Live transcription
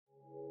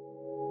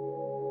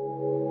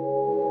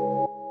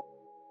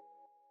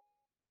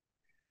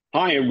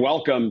Hi, and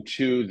welcome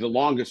to The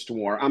Longest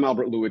War. I'm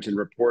Albert Lewitinn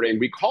reporting.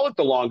 We call it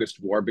The Longest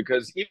War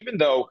because even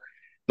though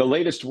the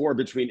latest war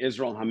between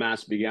Israel and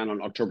Hamas began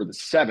on October the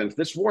 7th,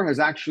 this war has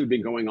actually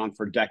been going on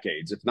for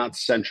decades, if not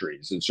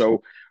centuries. And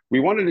so we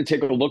wanted to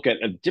take a look at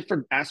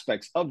different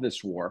aspects of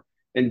this war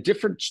and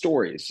different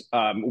stories.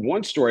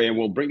 One story, and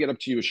we'll bring it up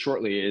to you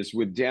shortly, is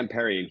with Dan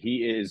Perry. And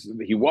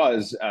he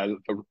was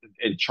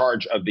in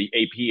charge of the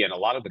AP and a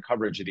lot of the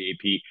coverage of the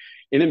AP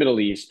in the Middle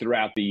East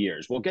throughout the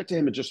years. We'll get to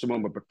him in just a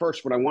moment. But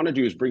first, what I want to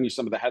do is bring you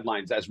some of the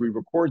headlines as we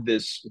record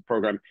this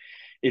program.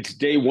 It's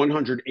day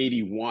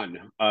 181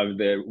 of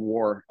the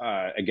war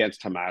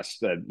against Hamas,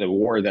 the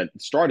war that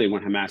started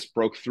when Hamas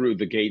broke through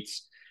the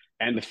gates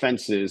and the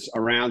fences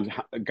around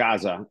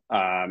Gaza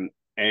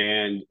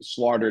and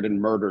slaughtered and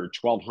murdered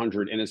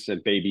 1,200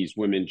 innocent babies,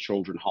 women,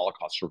 children,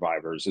 Holocaust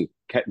survivors, and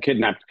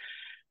kidnapped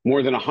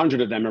more than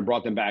 100 of them and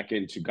brought them back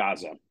into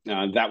Gaza.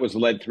 That was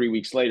led 3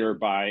 weeks later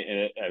by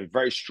a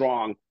very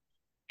strong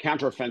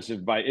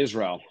counteroffensive by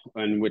Israel,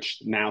 in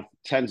which now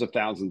tens of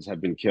thousands have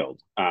been killed.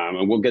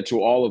 And we'll get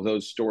to all of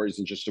those stories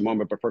in just a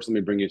moment. But first, let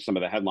me bring you some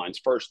of the headlines.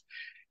 First,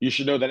 you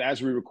should know that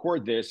as we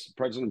record this,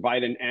 President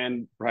Biden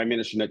and Prime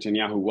Minister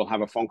Netanyahu will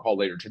have a phone call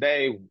later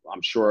today.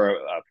 I'm sure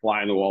a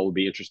fly on the wall will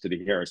be interested to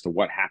hear as to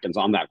what happens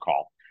on that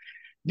call.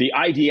 The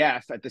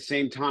IDF, at the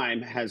same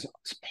time, has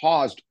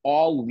paused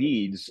all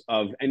leads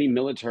of any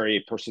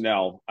military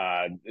personnel.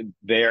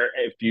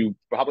 If you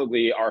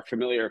probably are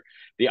familiar,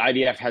 the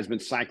IDF has been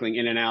cycling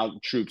in and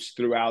out troops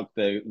throughout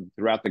the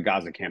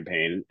Gaza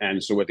campaign,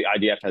 and so what the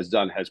IDF has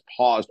done has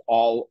paused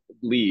all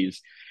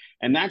leads.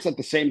 And that's at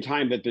the same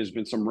time that there's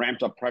been some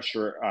ramped up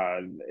pressure.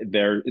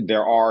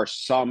 There are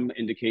some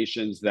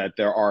indications that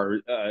there are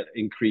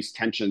increased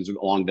tensions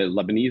along the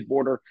Lebanese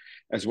border,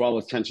 as well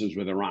as tensions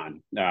with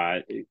Iran.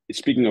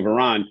 Speaking of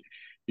Iran,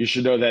 you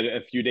should know that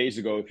a few days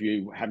ago, if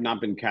you have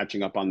not been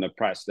catching up on the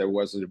press, there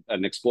was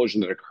an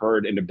explosion that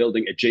occurred in a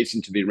building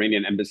adjacent to the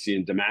Iranian embassy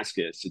in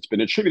Damascus. It's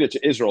been attributed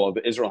to Israel,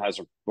 but Israel has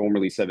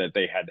formerly said that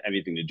they had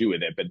anything to do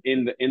with it. But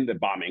in the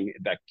bombing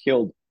that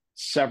killed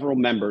several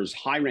members,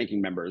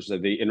 high-ranking members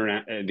of the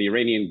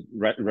Iranian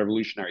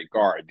Revolutionary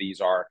Guard.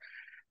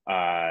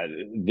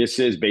 This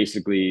is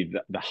basically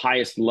the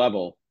highest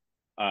level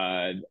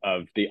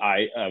of the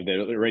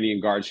Iranian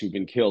guards who've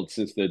been killed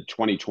since the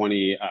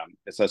 2020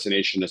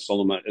 assassination of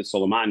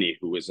Soleimani,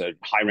 who was a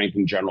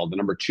high-ranking general, the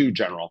 #2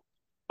 general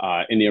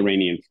in the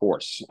Iranian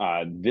force.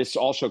 This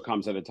also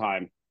comes at a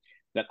time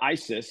that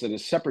ISIS, in a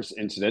separate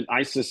incident,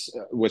 ISIS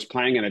was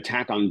planning an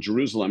attack on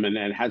Jerusalem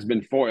and has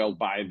been foiled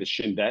by the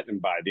Shin Bet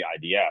and by the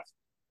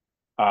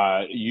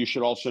IDF. You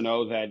should also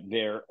know that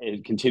there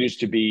continues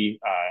to be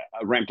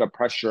a ramped up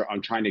pressure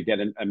on trying to get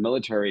a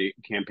military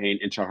campaign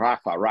into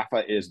Rafah.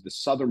 Rafah is the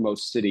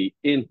southernmost city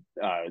in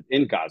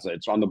Gaza.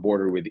 It's on the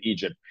border with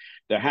Egypt.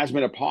 There has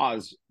been a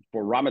pause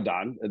for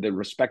Ramadan, the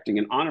respecting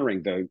and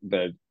honoring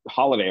the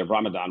holiday of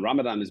Ramadan.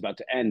 Ramadan is about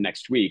to end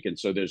next week, and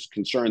so there's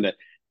concern that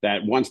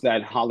once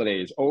that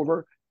holiday is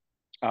over,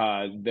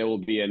 there will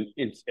be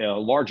a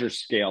larger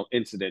scale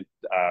incident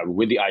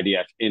with the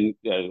IDF in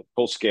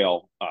full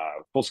scale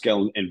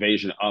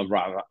invasion of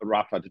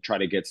Rafah to try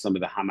to get some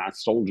of the Hamas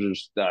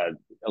soldiers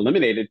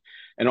eliminated,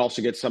 and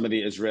also get some of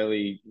the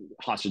Israeli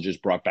hostages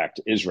brought back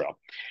to Israel.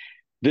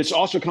 This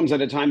also comes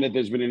at a time that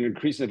there's been an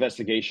increased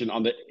investigation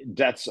on the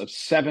deaths of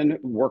 7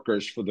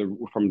 workers from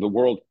the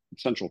World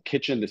Central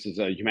Kitchen. This is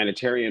a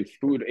humanitarian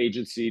food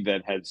agency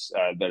that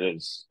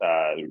is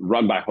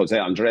run by Jose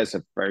Andres,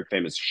 a very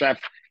famous chef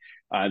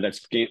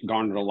that's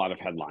garnered a lot of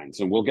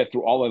headlines. And we'll get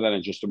through all of that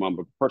in just a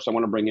moment. But first, I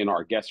want to bring in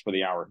our guest for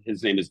the hour.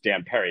 His name is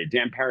Dan Perry.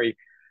 Dan Perry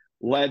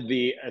led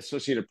the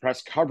Associated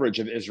Press coverage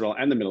of Israel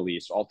and the Middle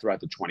East all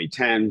throughout the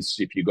 2010s.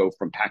 If you go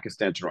from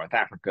Pakistan to North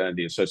Africa,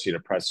 the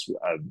Associated Press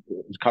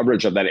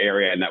coverage of that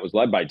area, and that was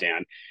led by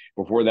Dan.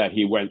 Before that,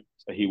 he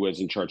was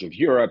in charge of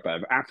Europe,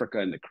 of Africa,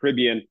 and the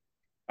Caribbean.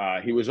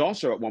 He was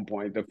also at one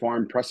point the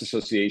Foreign Press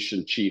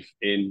Association chief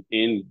in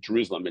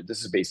Jerusalem. And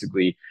this is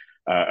basically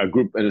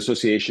an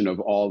association of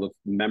all the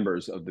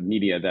members of the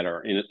media that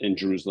are in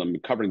Jerusalem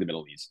covering the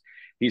Middle East.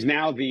 He's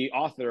now the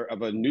author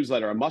of a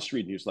newsletter, a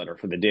must-read newsletter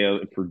for the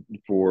daily.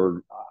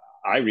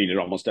 I read it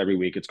almost every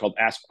week. It's called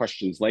Ask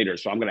Questions Later.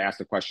 So I'm going to ask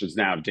the questions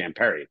now of Dan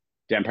Perry.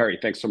 Dan Perry,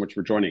 thanks so much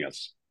for joining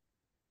us.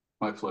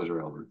 My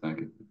pleasure, Albert. Thank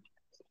you.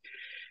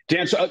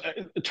 Dan, so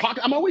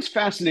I'm always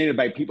fascinated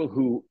by people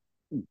who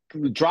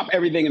drop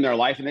everything in their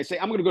life and they say,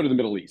 I'm going to go to the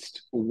Middle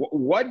East.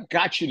 What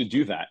got you to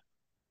do that?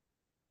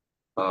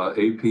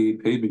 AP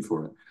paid me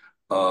for it.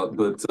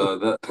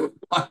 That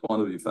I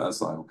want to be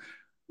facile.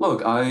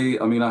 Look, I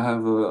mean, I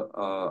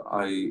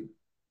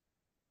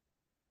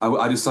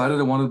decided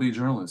I wanted to be a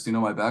journalist. You know,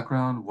 my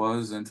background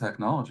was in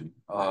technology.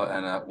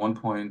 And at one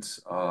point,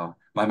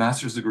 my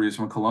master's degree is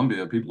from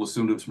Columbia. People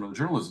assumed it was from a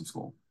journalism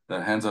school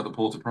that hands out the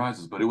Pulitzer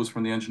Prizes, but it was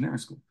from the engineering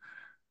school.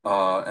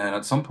 And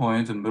at some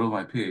point in the middle of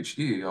my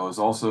PhD, I was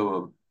also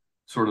a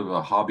sort of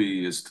a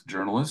hobbyist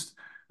journalist.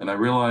 And I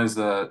realized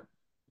that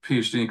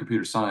PhD in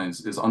computer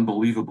science is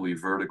unbelievably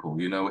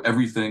vertical. You know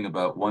everything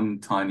about one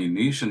tiny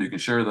niche, and you can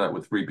share that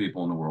with 3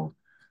 people in the world.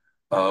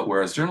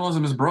 Whereas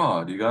journalism is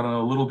broad. You got to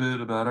know a little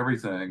bit about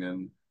everything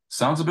and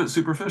sounds a bit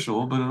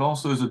superficial, but it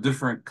also is a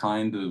different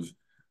kind of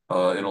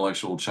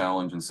intellectual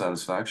challenge and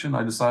satisfaction.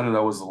 I decided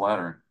I was the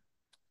latter.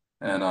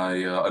 And I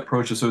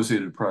approached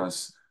Associated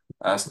Press,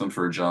 asked them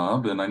for a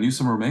job, and I knew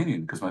some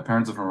Romanian because my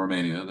parents are from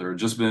Romania. There had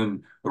just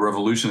been a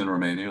revolution in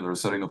Romania. They were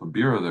setting up a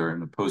bureau there in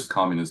the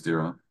post-communist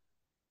era.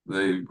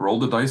 They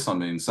rolled the dice on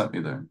me and sent me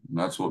there. And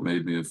that's what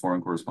made me a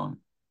foreign correspondent.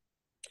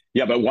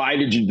 Yeah, but why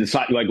did you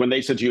decide? Like when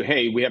they said to you,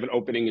 "Hey, we have an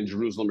opening in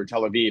Jerusalem or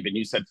Tel Aviv," and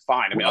you said,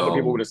 "Fine." I mean, other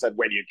people would Well, have said,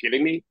 "Wait, are you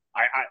kidding me?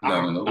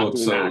 no, no, no. Not Look,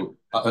 doing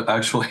that." so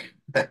actually,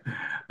 I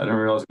didn't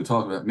realize we could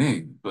talk about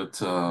me, but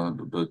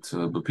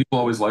people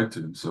always like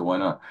to, so why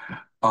not?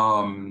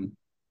 Um,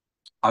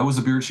 I was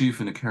a bureau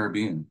chief in the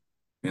Caribbean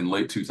in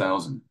late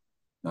 2000.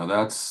 Now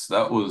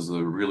that was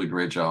a really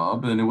great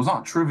job, and it was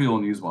not trivial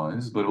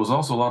news-wise, but it was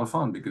also a lot of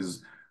fun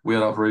because we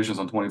had operations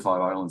on 25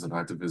 islands that I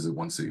had to visit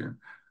once a year.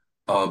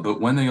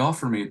 But when they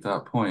offered me at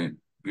that point,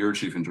 bureau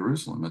chief in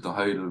Jerusalem, at the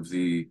height of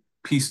the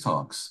peace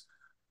talks,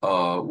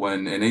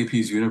 when in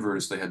AP's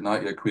universe they had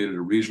not yet created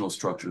a regional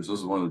structure, so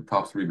this is one of the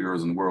top three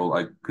bureaus in the world,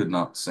 I could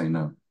not say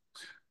no.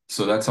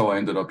 So that's how I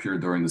ended up here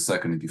during the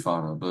second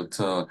Intifada.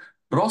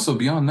 But also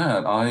beyond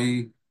that,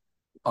 I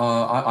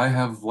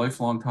have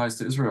lifelong ties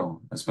to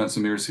Israel. I spent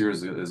some years here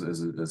as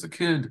a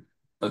kid.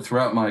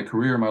 Throughout my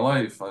career, my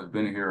life, I've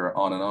been here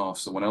on and off.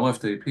 So when I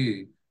left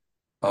AP,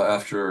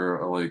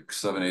 after like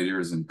 7, 8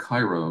 years in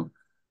Cairo,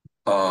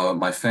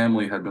 my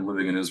family had been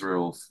living in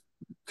Israel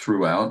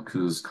throughout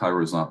because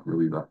Cairo is not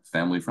really that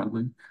family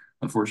friendly,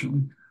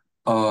 unfortunately.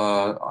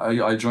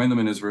 I joined them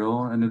in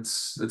Israel, and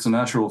it's a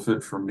natural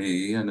fit for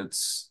me, and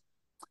it's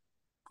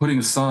putting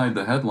aside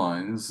the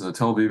headlines.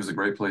 Tel Aviv is a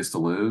great place to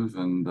live,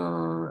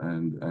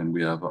 and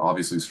we have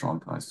obviously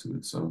strong ties to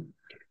it. So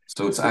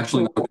it's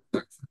actually not.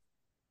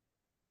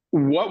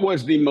 What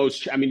was the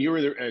most? I mean, you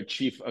were the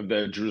chief of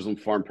the Jerusalem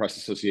Foreign Press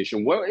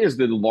Association. What is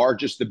the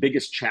largest, the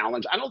biggest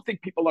challenge? I don't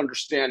think people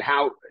understand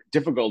how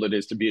difficult it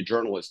is to be a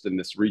journalist in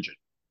this region.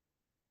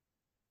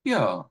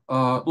 Yeah,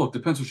 look,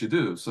 depends what you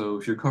do. So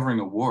if you're covering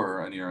a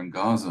war and you're in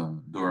Gaza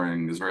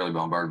during Israeli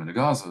bombardment of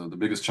Gaza, the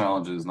biggest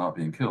challenge is not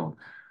being killed.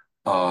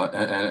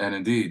 And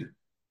indeed,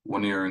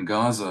 when you're in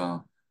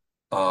Gaza,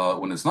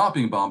 when it's not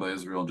being bombed by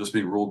Israel, just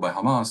being ruled by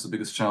Hamas, the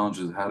biggest challenge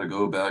is how to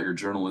go about your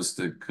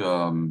journalistic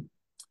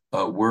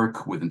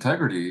work with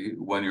integrity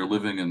when you're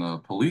living in a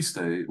police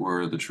state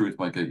where the truth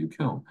might get you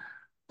killed.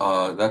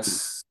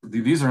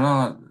 These are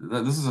not,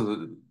 this is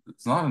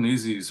it's not an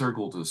easy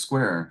circle to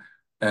square.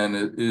 And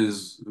it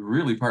is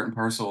really part and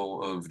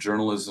parcel of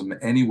journalism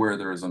anywhere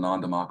there is a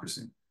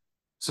non-democracy.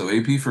 So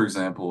AP, for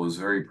example, is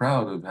very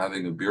proud of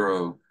having a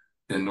bureau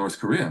in North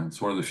Korea. It's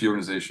one of the few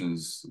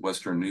organizations,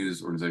 Western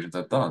news organizations,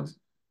 that does.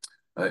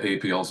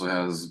 AP also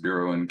has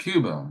bureau in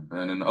Cuba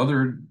and in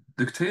other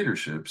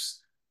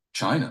dictatorships.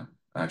 China,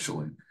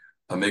 actually,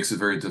 makes it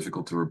very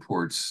difficult to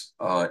report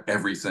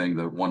everything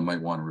that one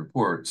might want to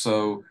report.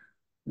 So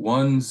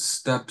one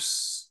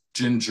steps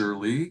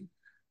gingerly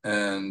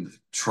and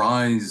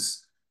tries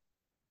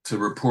to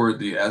report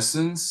the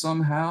essence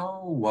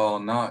somehow while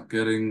not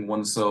getting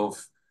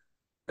oneself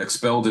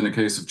expelled in the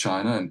case of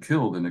China and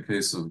killed in the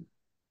case of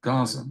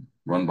Gaza,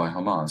 run by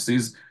Hamas.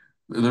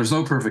 There's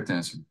no perfect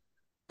answer.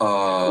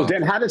 Well, Uh,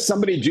 Dan, how does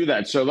somebody do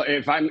that? So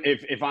if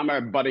I'm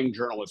a budding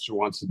journalist who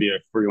wants to be a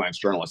freelance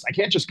journalist, I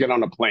can't just get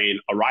on a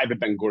plane, arrive at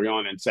Ben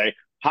Gurion, and say,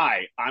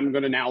 "Hi, I'm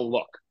going to now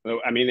look."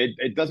 I mean,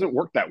 it doesn't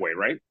work that way,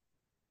 right?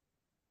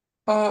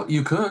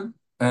 you could.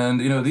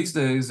 And these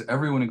days,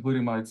 everyone,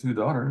 including my two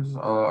daughters,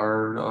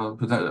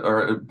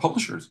 are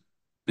publishers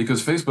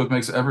because Facebook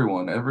makes every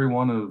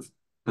one of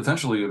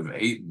potentially of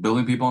 8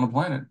 billion people on the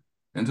planet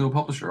into a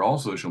publisher. All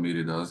social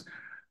media does.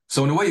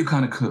 So in a way, you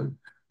kind of could.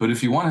 But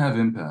if you want to have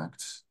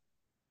impact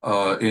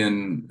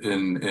in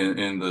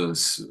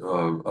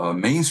the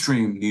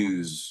mainstream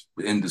news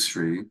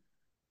industry,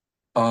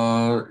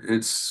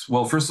 it's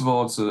well, first of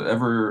all, it's an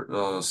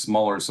ever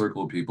smaller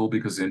circle of people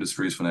because the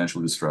industry is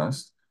financially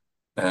distressed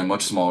and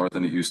much smaller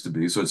than it used to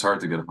be, so it's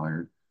hard to get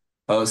hired.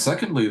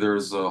 Secondly,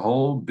 there's a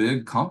whole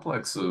big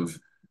complex of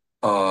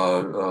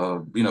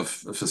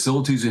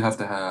facilities you have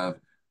to have,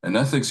 and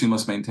ethics you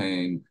must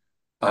maintain,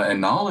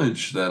 and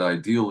knowledge that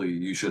ideally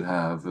you should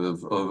have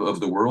of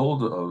the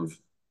world,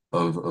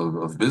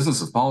 of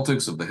business, of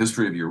politics, of the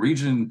history of your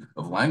region,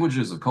 of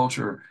languages, of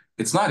culture.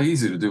 It's not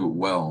easy to do it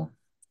well.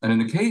 And in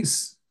the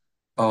case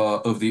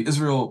of the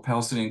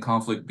Israel-Palestinian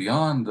conflict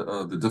beyond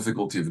the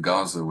difficulty of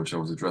Gaza, which I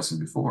was addressing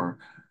before,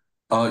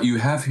 you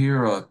have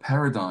here a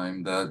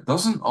paradigm that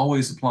doesn't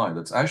always apply.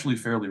 That's actually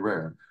fairly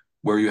rare,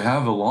 where you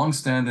have a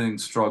long-standing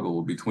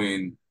struggle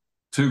between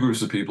two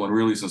groups of people, and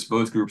really, since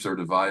both groups are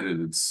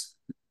divided, it's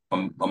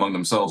among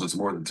themselves, it's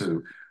more than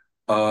two.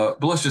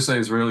 But let's just say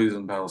Israelis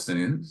and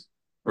Palestinians,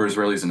 or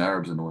Israelis and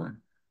Arabs in a way,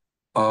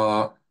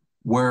 uh,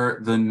 where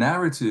the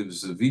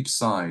narratives of each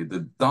side,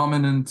 the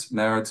dominant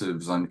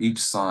narratives on each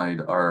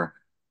side, are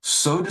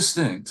so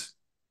distinct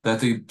that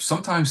they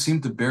sometimes seem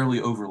to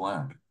barely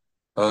overlap.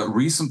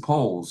 Recent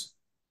polls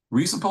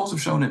Recent polls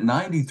have shown that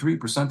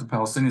 93% of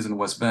Palestinians in the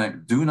West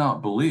Bank do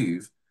not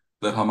believe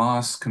that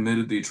Hamas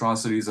committed the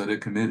atrocities that it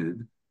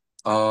committed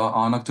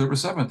on October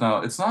 7th.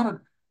 Now, it's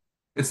not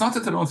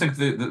that they don't think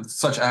that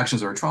such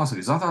actions are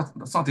atrocities.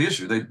 That's not the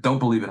issue. They don't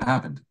believe it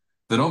happened.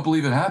 They don't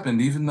believe it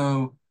happened, even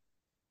though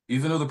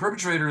the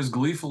perpetrators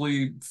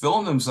gleefully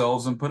filmed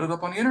themselves and put it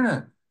up on the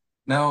internet.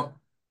 Now,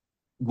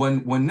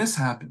 when this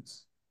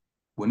happens,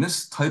 when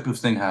this type of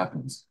thing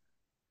happens,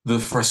 the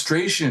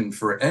frustration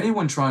for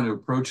anyone trying to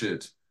approach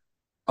it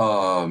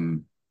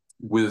um,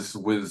 with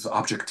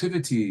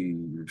objectivity,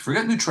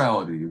 forget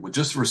neutrality, with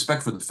just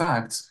respect for the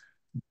facts,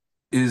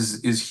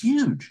 is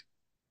huge,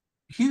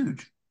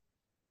 huge.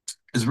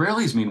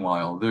 Israelis,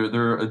 meanwhile,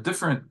 they're a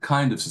different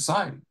kind of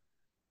society.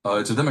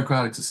 It's a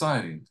democratic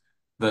society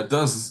that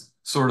does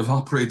sort of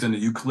operate in a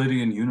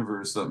Euclidean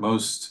universe that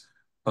most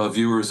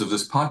viewers of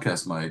this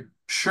podcast might.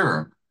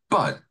 Sure,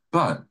 but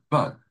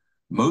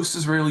most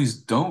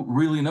Israelis don't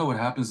really know what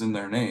happens in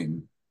their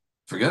name.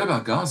 Forget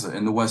about Gaza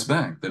and the West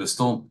Bank that is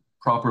still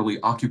properly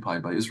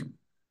occupied by Israel.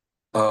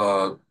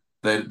 Uh,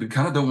 they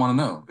kind of don't want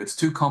to know. It's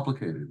too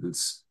complicated.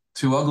 It's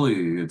too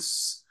ugly.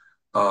 It's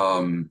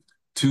um,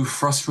 too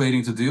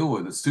frustrating to deal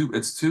with.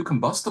 It's too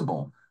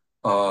combustible,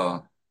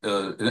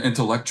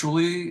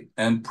 intellectually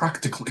and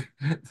practically.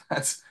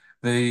 That's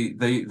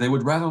they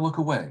would rather look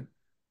away.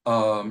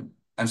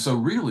 And so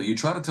really, you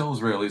try to tell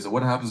Israelis that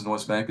what happens in the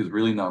West Bank is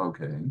really not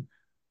okay.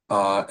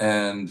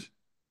 And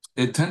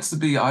it tends to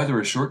be either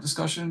a short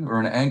discussion or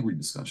an angry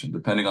discussion,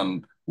 depending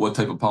on what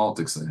type of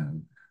politics they have.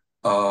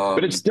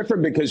 But it's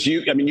different because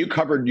you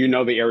covered,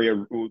 the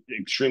area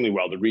extremely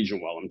well, the region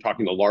well. I'm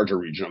talking the larger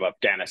region of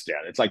Afghanistan.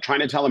 It's like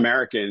trying to tell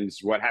Americans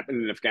what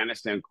happened in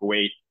Afghanistan,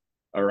 Kuwait,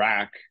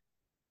 Iraq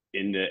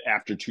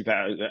after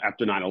 2000,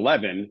 after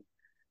 9/11.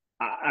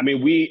 I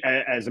mean, we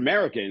as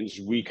Americans,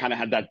 we kind of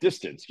had that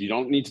distance. You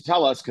don't need to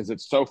tell us because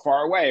it's so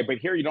far away. But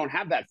here, you don't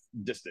have that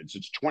distance.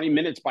 It's 20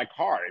 minutes by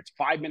car. It's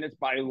 5 minutes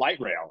by light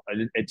rail.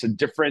 It's a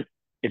different.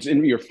 It's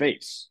in your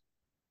face.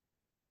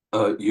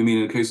 You mean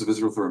in the case of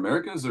Israel for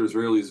Americans or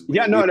Israelis?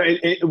 Yeah, no,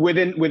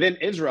 within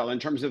Israel, in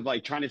terms of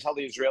like trying to tell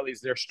the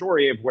Israelis their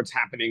story of what's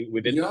happening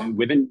Yeah,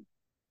 within.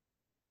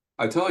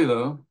 I tell you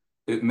though,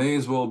 it may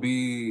as well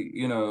be,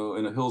 in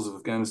the hills of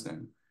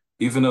Afghanistan.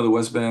 Even though the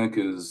West Bank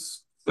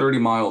is 30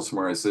 miles from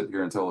where I sit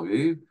here in Tel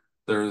Aviv,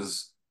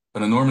 there's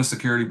an enormous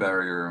security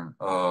barrier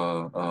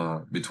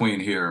between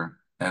here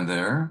and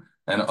there.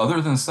 And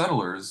other than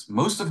settlers,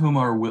 most of whom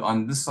are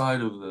on this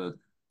side of the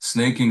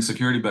snaking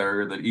security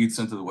barrier that eats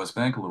into the West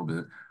Bank a little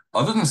bit,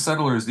 other than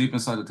settlers deep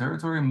inside the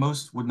territory,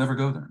 most would never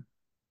go there.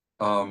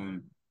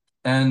 Um,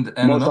 and Most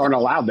another aren't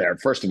allowed there,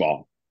 first of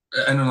all.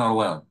 and they're not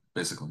allowed,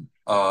 basically,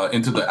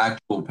 into the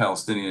actual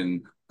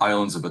Palestinian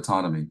islands of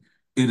autonomy.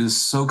 It is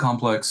so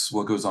complex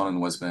what goes on in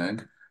the West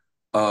Bank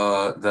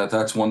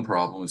that's one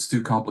problem. It's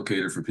too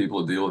complicated for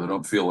people to deal with. They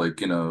don't feel like,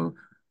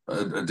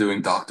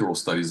 doing doctoral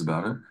studies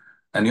about it.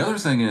 And the other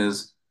thing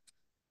is,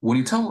 when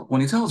you tell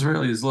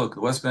Israelis, look,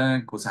 the West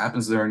Bank, what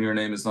happens there in your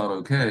name is not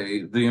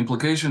okay, the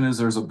implication is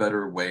there's a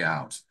better way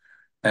out.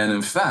 And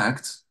in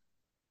fact,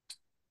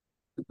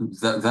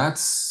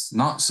 that's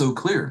not so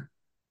clear.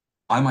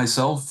 I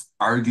myself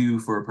argue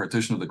for a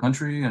partition of the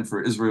country and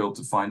for Israel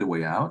to find a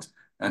way out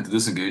and to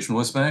disengage from the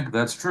West Bank.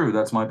 That's true.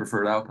 That's my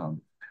preferred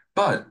outcome.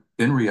 But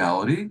in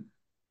reality,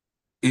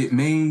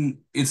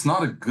 it's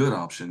not a good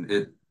option.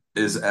 It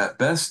is at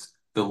best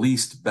the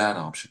least bad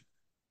option.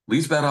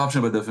 Least bad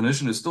option by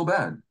definition is still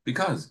bad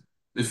because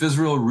if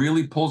Israel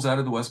really pulls out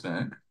of the West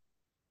Bank,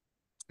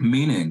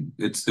 meaning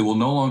it will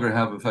no longer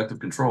have effective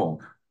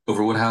control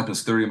over what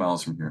happens 30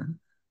 miles from here.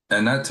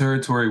 And that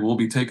territory will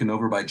be taken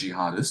over by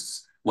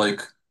jihadists,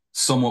 like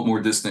somewhat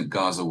more distant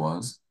Gaza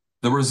was.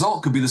 The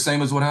result could be the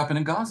same as what happened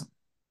in Gaza,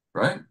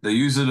 right? They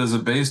use it as a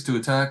base to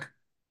attack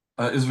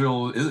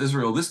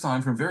Israel this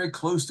time from very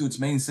close to its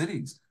main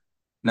cities.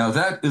 Now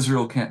that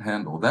Israel can't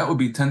handle, that would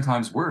be 10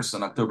 times worse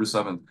on October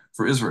 7th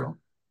for Israel,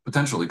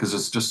 potentially, because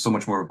it's just so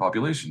much more of a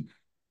population.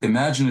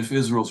 Imagine if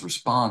Israel's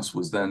response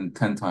was then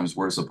 10 times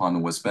worse upon the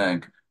West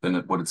Bank than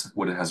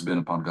what it has been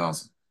upon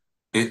Gaza.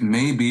 It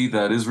may be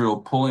that Israel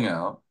pulling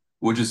out,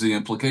 which is the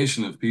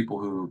implication of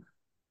people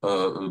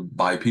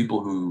by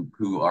people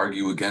who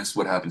argue against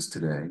what happens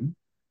today,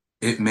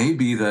 it may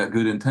be that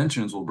good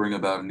intentions will bring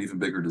about an even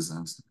bigger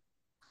disaster.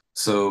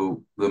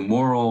 So the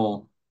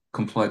moral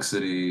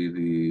complexity,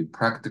 the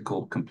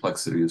practical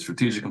complexity, the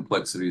strategic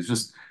complexity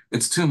is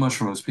it's too much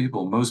for most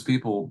people. Most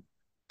people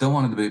don't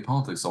want to debate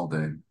politics all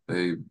day.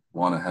 They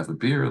want to have a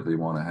beer. They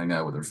want to hang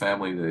out with their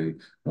family. They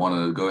want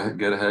to go ahead,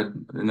 get ahead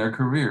in their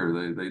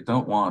career. They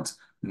don't want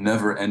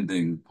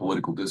never-ending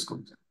political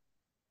discourse.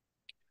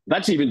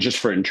 That's even just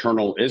for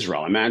internal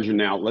Israel. Imagine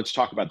now, let's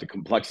talk about the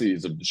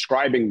complexities of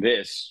describing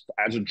this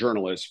as a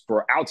journalist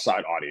for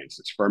outside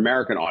audiences, for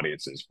American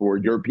audiences, for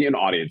European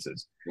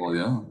audiences. Well,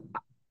 yeah.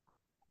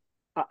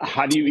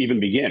 How do you even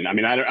begin? I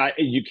mean,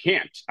 you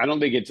can't. I don't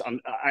think it's.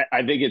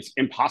 I think it's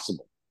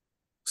impossible.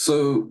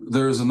 So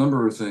there's a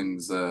number of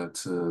things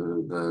that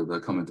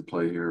come into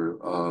play here.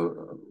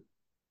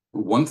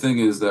 One thing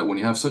is that when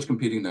you have such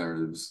competing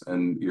narratives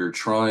and you're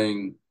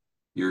trying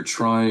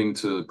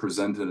to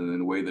present it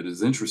in a way that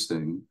is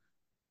interesting,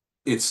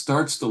 it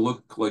starts to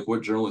look like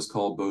what journalists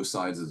call both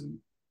sidesism.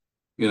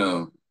 You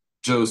know,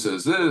 Joe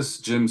says this,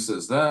 Jim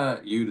says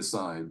that, you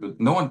decide. But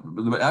no one,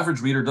 the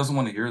average reader doesn't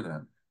want to hear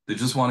that. They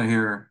just want to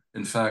hear,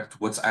 in fact,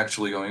 what's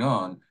actually going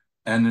on.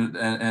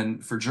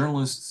 And for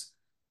journalists,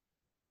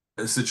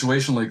 a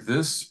situation like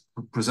this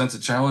presents a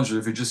challenge.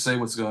 If you just say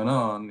what's going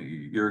on,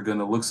 you're going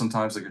to look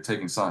sometimes like you're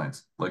taking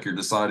sides, like you're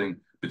deciding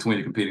between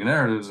the competing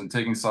narratives, and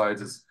taking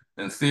sides is,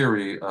 in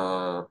theory,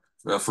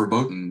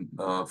 verboten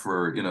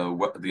for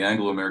what the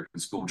Anglo-American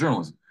School of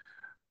Journalism.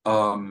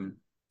 Um,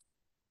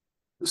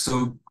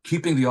 so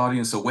keeping the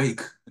audience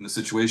awake in a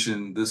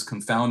situation this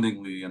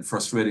confoundingly and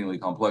frustratingly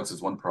complex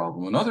is one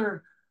problem.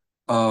 Another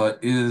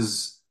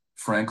is,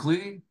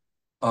 frankly,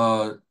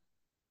 uh,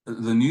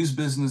 the news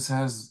business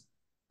has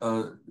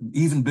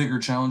even bigger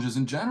challenges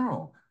in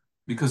general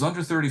because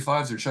under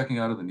 35s are checking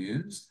out of the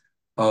news.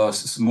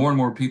 More and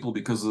more people,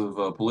 because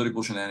of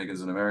political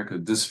shenanigans in America,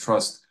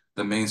 distrust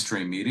the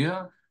mainstream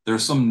media.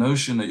 There's some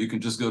notion that you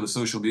can just go to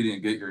social media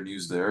and get your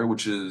news there,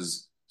 which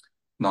is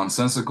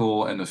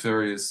nonsensical and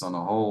nefarious in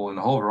a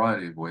whole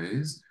variety of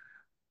ways.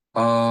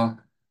 Uh,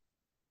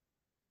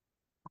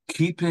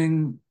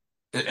 keeping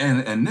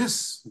and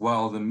this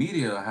while the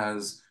media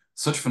has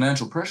such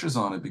financial pressures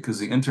on it because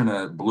the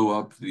internet blew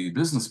up the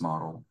business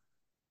model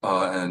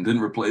and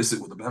didn't replace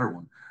it with a better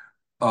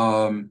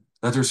one.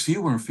 That there's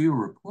fewer and fewer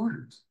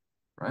reporters,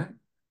 right?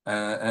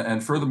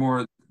 And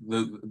furthermore,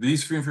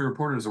 these fewer and fewer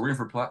reporters are waiting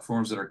for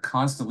platforms that are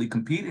constantly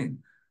competing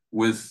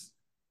with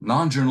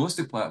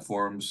non-journalistic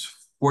platforms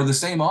for the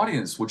same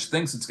audience, which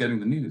thinks it's getting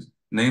the news,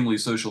 namely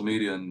social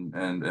media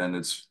and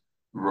its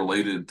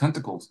related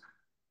tentacles.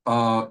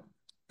 Uh,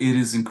 it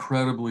is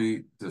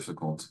incredibly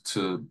difficult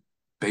to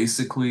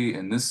basically,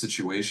 in this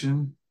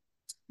situation,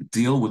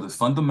 deal with a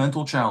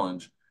fundamental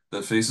challenge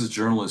that faces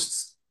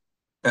journalists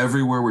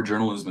everywhere where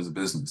journalism is a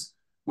business,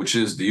 which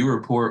is, do you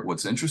report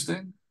what's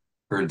interesting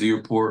or do you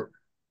report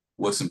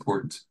what's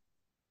important?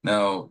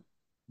 Now,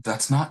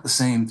 that's not the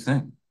same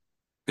thing.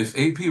 If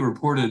AP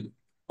reported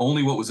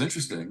only what was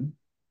interesting,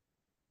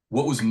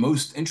 what was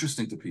most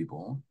interesting to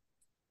people,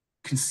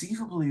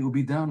 conceivably it would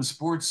be down to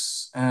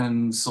sports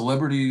and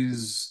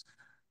celebrities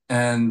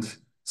and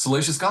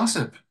salacious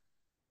gossip.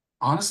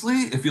 Honestly,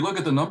 if you look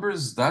at the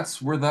numbers,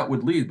 that's where that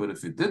would lead. But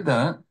if it did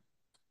that,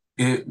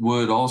 it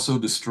would also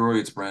destroy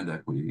its brand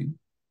equity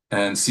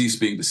and cease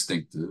being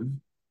distinctive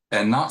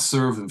and not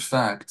serve, in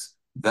fact,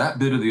 that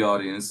bit of the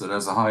audience that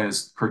has the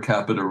highest per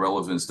capita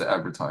relevance to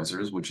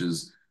advertisers, which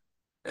is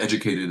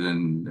educated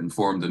and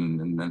informed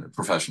and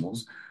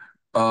professionals.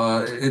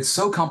 It's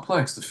so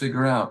complex to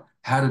figure out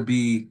how to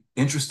be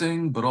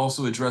interesting, but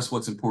also address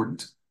what's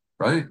important,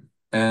 right?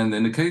 And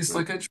in a case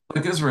like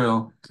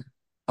Israel,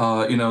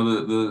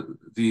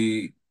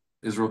 the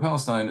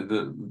Israel-Palestine,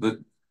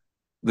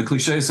 the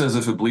cliche says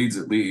if it bleeds,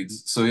 it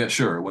leads. So yeah,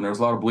 sure. When there's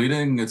a lot of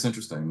bleeding, it's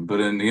interesting.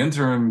 But in the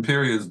interim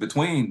periods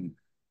between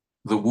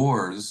the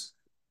wars,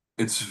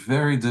 it's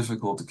very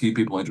difficult to keep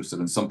people interested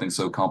in something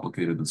so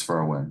complicated that's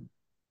far away.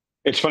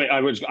 It's funny.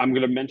 I'm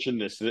going to mention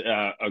this.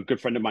 A good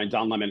friend of mine,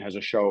 Don Lemon, has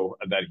a show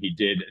that he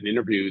did an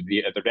interview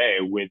the other day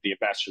with the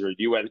ambassador,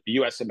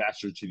 U.S.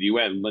 ambassador to the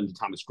UN, Linda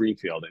Thomas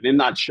Greenfield,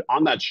 and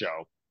on that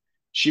show,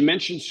 she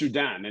mentioned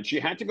Sudan, and she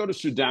had to go to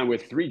Sudan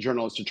with three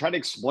journalists to try to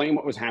explain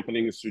what was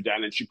happening in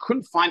Sudan, and she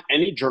couldn't find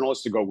any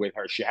journalists to go with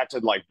her. She had to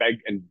like beg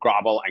and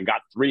grovel, and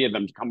got three of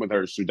them to come with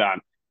her to Sudan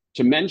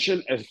to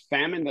mention a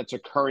famine that's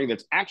occurring,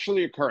 that's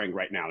actually occurring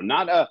right now,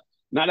 not a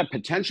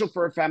potential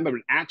for a famine, but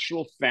an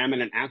actual famine,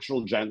 an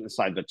actual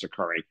genocide that's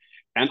occurring.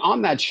 And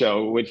on that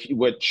show,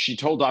 what she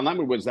told Don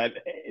Lemon was that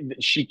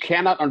she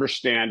cannot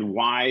understand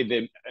why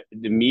the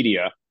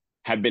media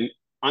have been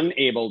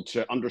unable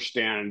to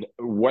understand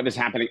what is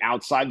happening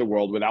outside the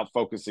world without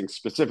focusing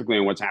specifically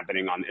on what's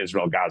happening on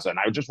Israel, Gaza. And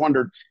I just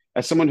wondered,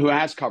 as someone who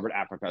has covered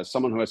Africa, as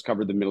someone who has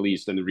covered the Middle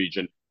East and the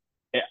region,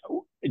 eh,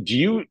 do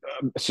you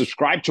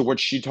subscribe to what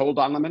she told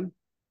Don Lemon?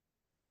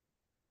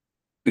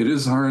 It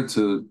is hard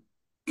to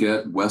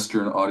get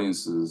Western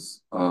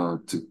audiences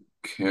to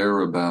care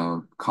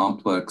about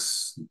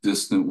complex,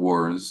 distant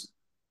wars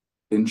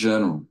in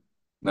general.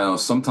 Now,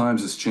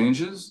 sometimes this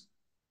changes,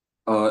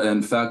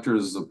 and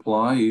factors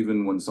apply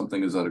even when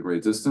something is at a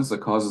great distance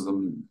that causes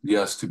them,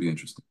 yes, to be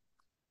interested.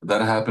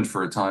 That happened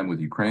for a time with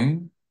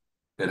Ukraine.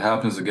 It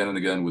happens again and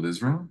again with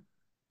Israel.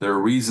 There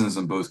are reasons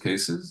in both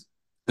cases.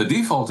 The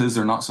default is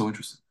they're not so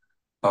interested.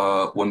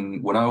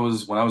 When I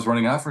was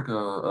running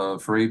Africa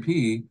for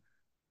AP,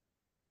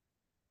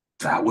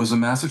 that was a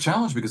massive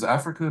challenge because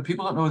Africa,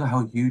 people don't know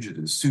how huge it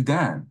is.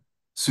 Sudan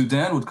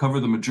would cover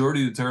the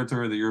majority of the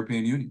territory of the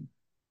European Union.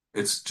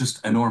 It's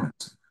just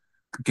enormous.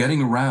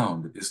 Getting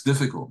around is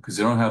difficult because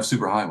they don't have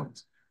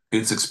superhighways.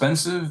 It's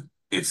expensive.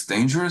 It's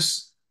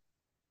dangerous.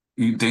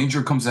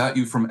 Danger comes at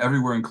you from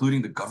everywhere,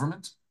 including the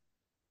government,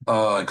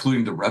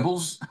 including the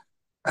rebels.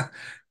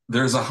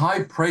 There's a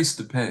high price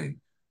to pay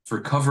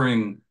for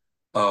covering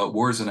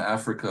wars in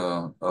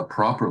Africa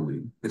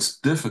properly. It's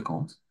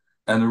difficult.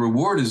 And the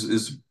reward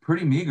is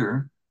pretty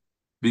meager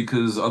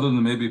because other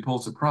than maybe a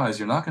Pulitzer Prize,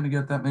 you're not going to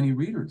get that many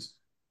readers.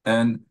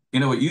 And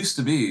it used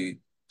to be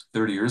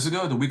 30 years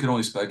ago that we could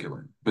only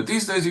speculate. But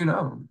these days,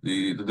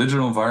 the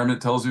digital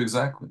environment tells you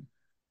exactly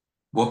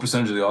what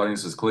percentage of the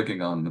audience is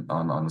clicking on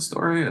the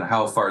story and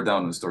how far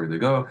down the story they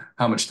go,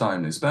 how much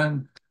time they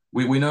spend.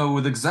 We know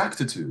with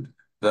exactitude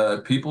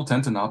that people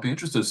tend to not be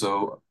interested.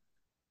 So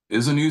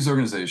is a news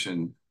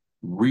organization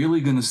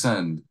really going to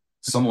send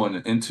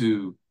someone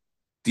into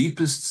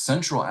deepest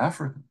Central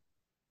Africa,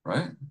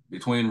 right?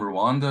 Between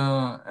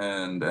Rwanda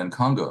and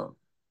Congo,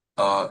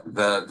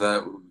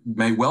 that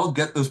may well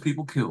get those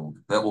people killed,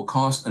 that will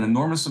cost an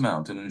enormous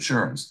amount in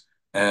insurance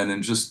and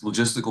in just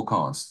logistical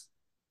costs.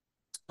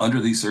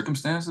 Under these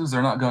circumstances,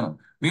 they're not gonna.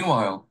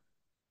 Meanwhile,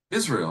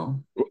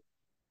 Israel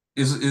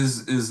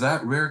is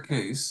that rare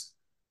case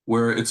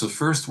where it's a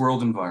first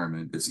world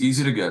environment. It's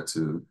easy to get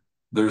to.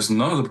 There's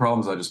none of the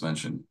problems I just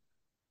mentioned.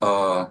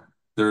 Uh,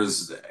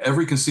 there's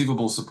every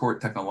conceivable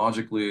support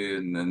technologically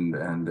and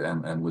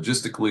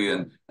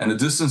logistically, and the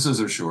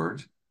distances are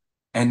short.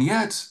 And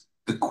yet,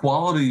 the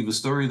quality of the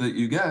story that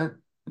you get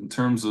in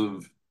terms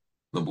of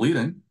the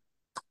bleeding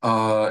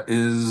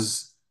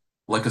is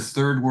like a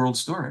third world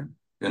story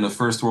in a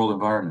first world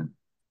environment.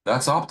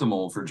 That's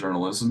optimal for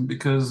journalism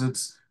because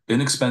it's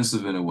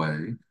inexpensive in a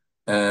way,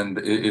 and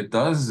it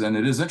does, and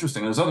it is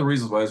interesting. There's other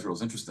reasons why Israel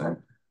is interesting.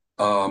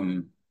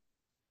 Um,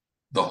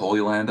 the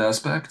Holy Land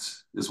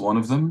aspect is one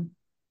of them.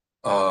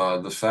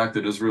 The fact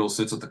that Israel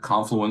sits at the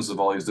confluence of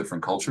all these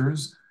different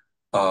cultures.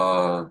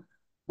 Uh,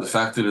 the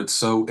fact that it's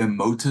so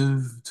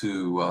emotive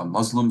to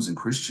Muslims and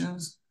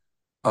Christians,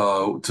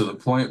 to the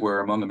point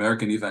where among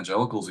American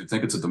evangelicals, you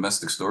think it's a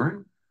domestic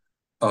story.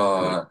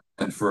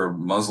 And for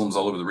Muslims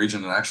all over the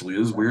region, it actually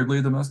is weirdly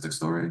a domestic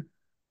story.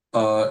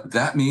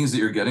 That means that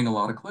you're getting a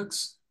lot of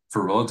clicks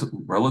for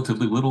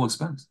relatively little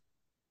expense.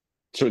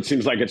 So it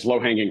seems like it's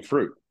low-hanging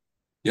fruit.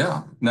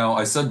 Yeah. Now,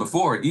 I said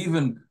before,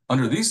 even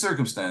under these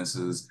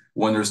circumstances,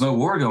 when there's no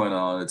war going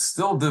on, it's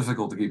still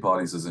difficult to keep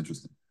audiences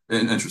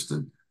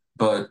interested.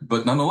 But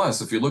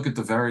nonetheless, if you look at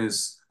the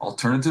various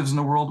alternatives in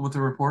the world what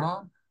to report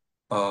on,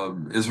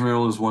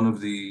 Israel is one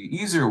of the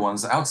easier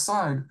ones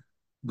outside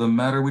the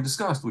matter we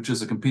discussed, which is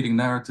the competing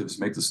narratives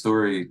make the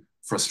story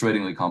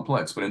frustratingly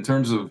complex. But in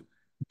terms of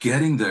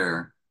getting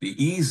there, the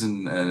ease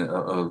and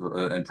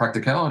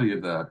practicality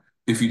of that,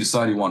 if you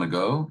decide you want to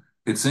go,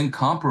 it's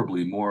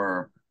incomparably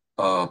more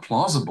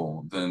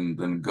plausible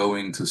than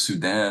going to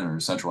Sudan or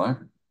Central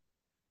Africa.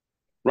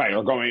 Right.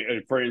 Or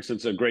going, for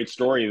instance, a great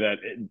story that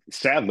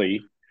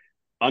sadly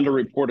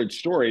underreported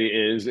story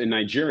is in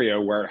Nigeria,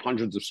 where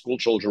hundreds of school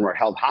children were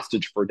held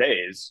hostage for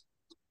days,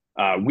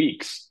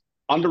 weeks.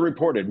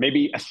 Underreported,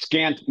 maybe a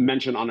scant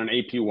mention on an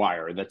AP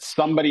wire that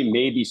somebody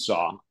maybe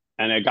saw,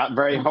 and it got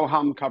very ho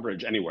hum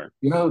coverage anywhere.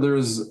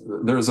 There's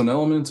an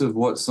element of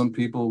what some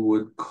people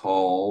would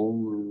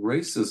call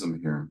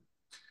racism here.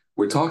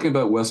 We're talking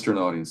about Western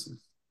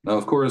audiences. Now,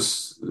 of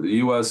course, the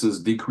US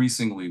is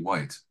decreasingly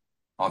white,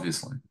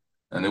 obviously,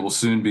 and it will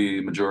soon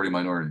be majority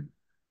minority.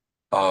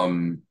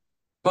 Um,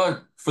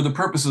 but for the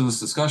purpose of this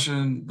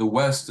discussion, the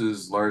West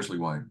is largely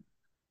white.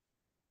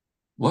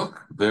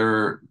 Look,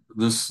 the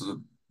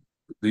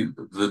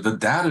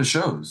data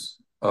shows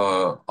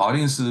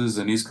audiences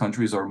in these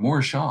countries are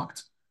more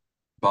shocked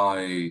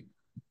by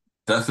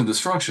death and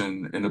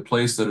destruction in a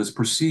place that is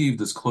perceived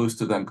as close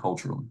to them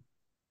culturally.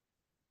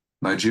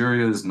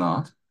 Nigeria is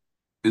not.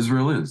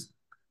 Israel is.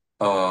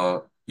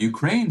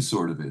 Ukraine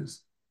sort of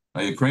is.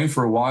 Now, Ukraine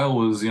for a while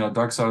was,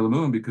 dark side of the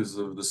moon because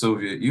of the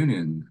Soviet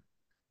Union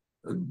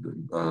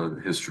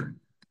history.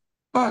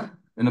 But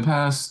in the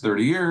past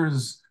 30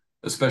 years,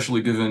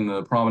 especially given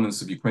the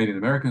prominence of Ukrainian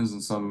Americans in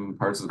some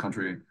parts of the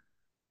country,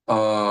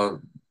 uh,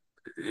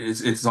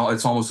 it's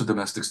almost a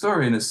domestic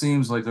story, and it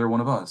seems like they're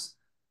one of us,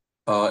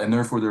 and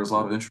therefore there's a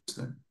lot of interest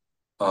in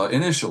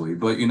initially.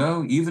 But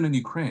even in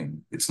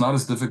Ukraine, it's not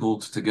as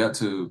difficult to get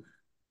to,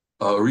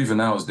 or even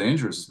now as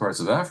dangerous as parts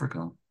of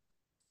Africa.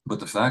 But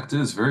the fact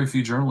is, very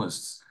few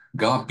journalists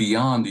got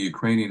beyond the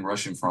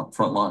Ukrainian-Russian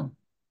front line.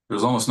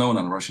 There's almost no one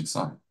on the Russian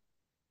side.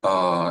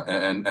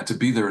 And to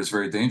be there is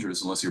very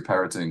dangerous unless you're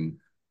parroting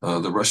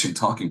the Russian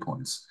talking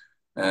points.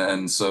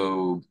 And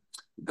so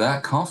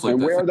that conflict.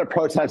 And where are the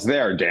protests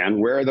there, Dan?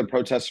 Where are the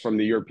protests from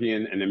the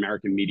European and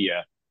American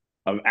media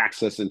of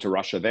access into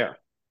Russia there?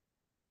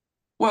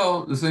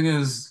 Well, the thing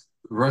is,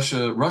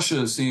 Russia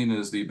is seen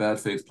as the bad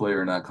faith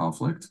player in that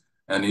conflict,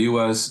 and the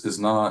U.S. is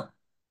not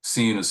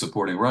seen as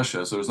supporting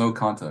Russia, so there's no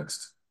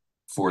context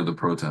for the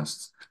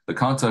protests. The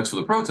context for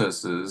the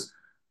protests is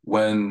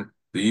when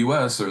the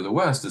U.S. or the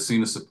West is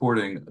seen as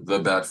supporting the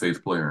bad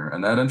faith player,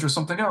 and that enters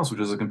something else, which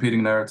is the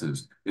competing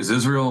narratives. Is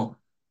Israel,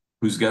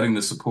 who's getting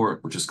the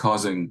support, which is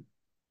causing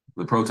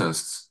the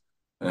protests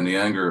and the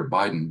anger of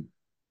Biden,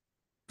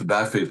 the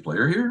bad faith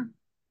player here?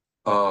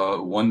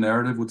 One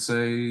narrative would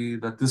say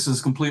that this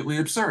is completely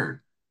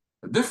absurd.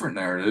 A different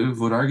narrative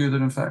would argue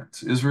that, in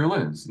fact, Israel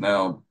is.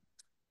 Now,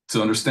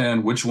 to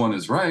understand which one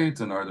is right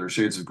and are there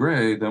shades of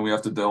gray, then we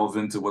have to delve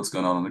into what's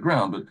going on the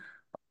ground. But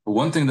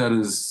one thing that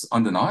is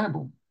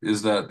undeniable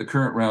is that the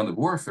current round of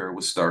warfare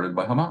was started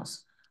by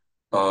Hamas,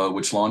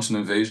 which launched an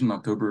invasion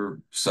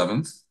October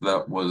 7th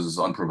that was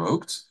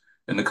unprovoked,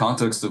 in the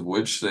context of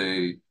which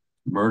they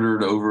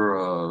murdered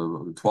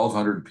over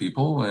 1,200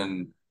 people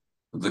and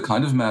the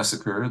kind of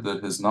massacre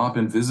that has not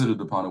been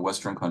visited upon a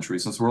Western country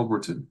since World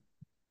War II.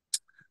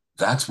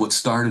 That's what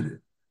started it.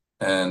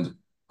 And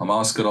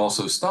Hamas could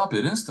also stop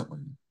it instantly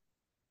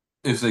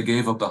if they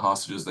gave up the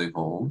hostages they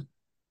hold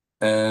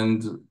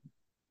and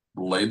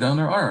laid down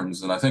their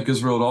arms. And I think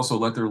Israel would also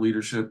let their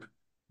leadership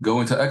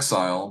go into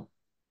exile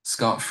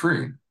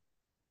scot-free.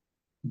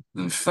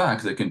 In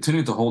fact, they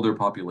continued to hold their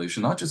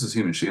population, not just as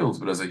human shields,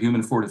 but as a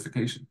human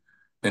fortification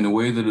in a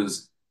way that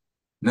has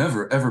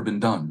never, ever been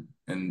done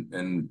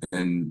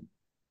in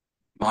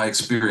my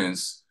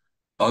experience,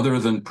 other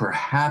than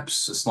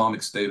perhaps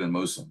Islamic State and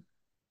Mosul.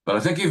 But I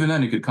think even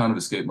then you could kind of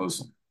escape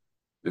Mosul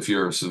if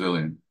you're a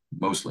civilian,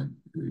 mostly.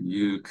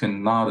 You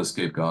cannot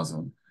escape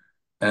Gaza.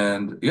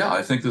 And yeah,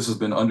 I think this has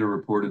been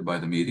underreported by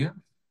the media.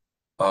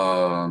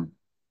 Um,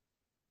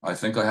 I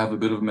think I have a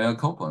bit of mea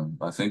culpa.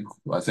 I think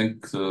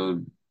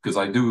because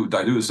I do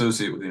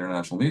associate with the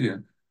international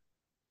media.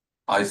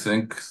 I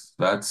think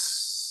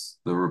that's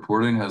the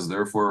reporting has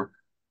therefore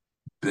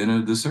been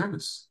a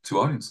disservice to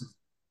audiences.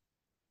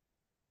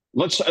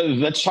 Let's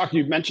talk.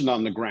 You mentioned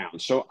on the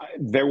ground. So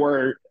there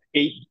were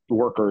 8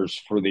 workers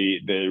for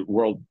the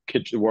world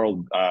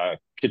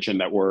kitchen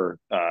that were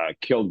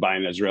killed by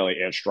an Israeli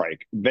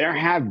airstrike. There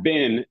have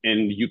been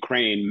in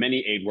Ukraine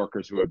many aid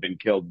workers who have been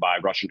killed by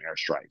Russian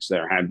airstrikes.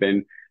 There have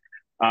been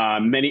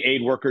many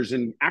aid workers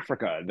in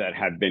Africa that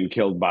have been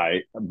killed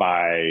by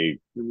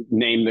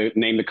name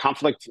the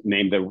conflict,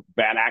 name the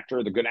bad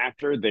actor, the good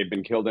actor. They've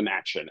been killed in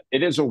action.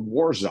 It is a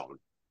war zone,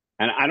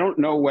 and I don't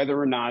know whether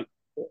or not.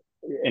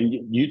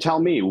 And you tell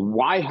me,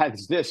 why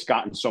has this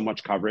gotten so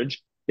much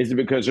coverage? Is it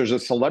because there's a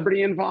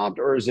celebrity involved,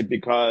 or is it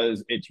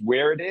because it's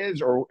where it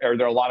is, or are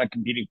there a lot of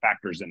competing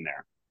factors in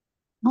there?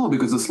 No,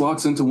 because it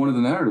slots into one of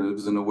the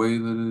narratives in a way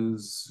that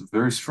is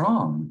very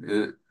strong.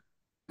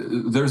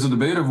 There's a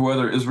debate of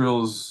whether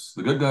Israel's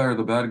the good guy or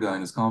the bad guy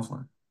in this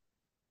conflict.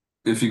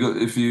 If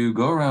you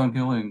go around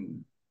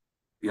killing,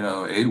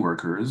 aid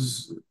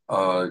workers,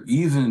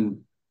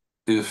 even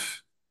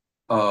if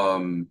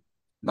um,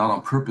 not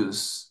on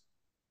purpose,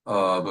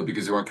 but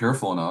because you weren't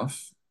careful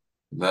enough,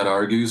 that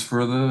argues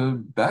for the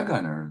bad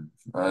guy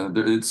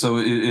narrative. So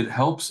it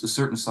helps a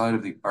certain side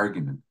of the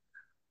argument.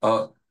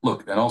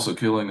 Look, and also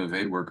killing of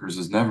aid workers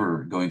is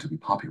never going to be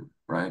popular,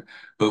 right?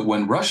 But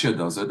when Russia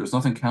does it, there's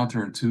nothing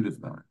counterintuitive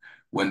about it.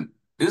 When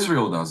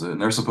Israel does it, and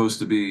they're supposed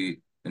to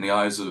be, in the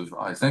eyes of,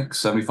 I think,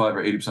 75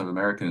 or 80% of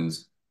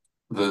Americans,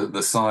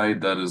 the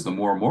side that is the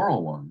more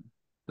moral one,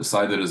 the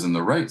side that is in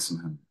the right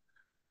somehow,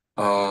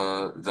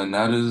 then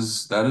that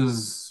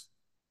is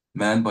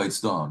man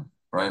bites dog,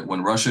 right?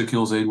 When Russia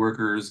kills aid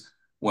workers,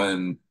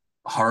 when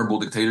horrible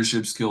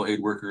dictatorships kill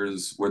aid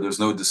workers, where there's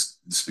no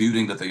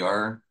disputing that they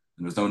are,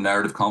 and there's no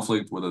narrative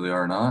conflict whether they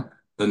are or not,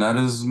 then that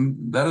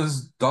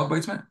is dog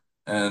bites man.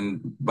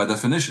 And by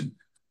definition,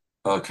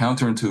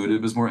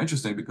 counterintuitive is more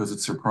interesting because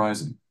it's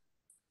surprising.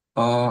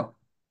 Uh,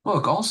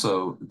 Look,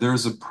 also,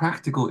 there's a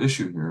practical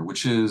issue here,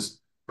 which is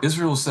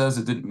Israel says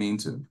it didn't mean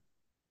to.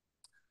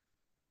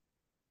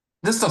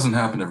 This doesn't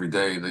happen every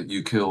day that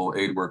you kill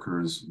aid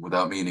workers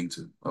without meaning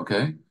to,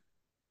 okay?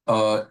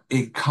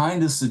 It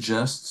kind of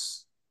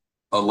suggests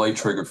a light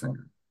trigger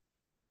finger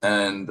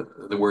and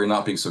that we're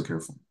not being so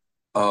careful.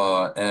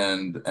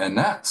 And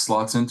that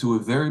slots into a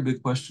very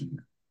big question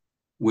here,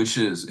 which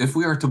is if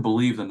we are to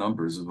believe the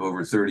numbers of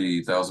over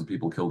 30,000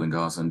 people killed in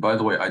Gaza, and by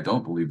the way, I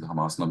don't believe the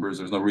Hamas numbers,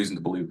 there's no reason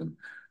to believe them,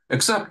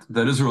 except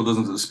that Israel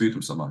doesn't dispute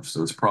them so much,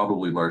 so it's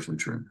probably largely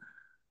true.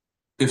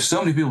 If so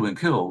many people have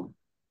been killed,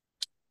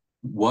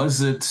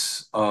 was it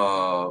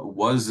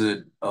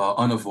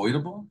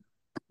unavoidable?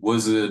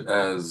 Was it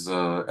as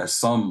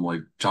some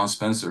like John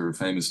Spencer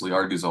famously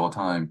argues all the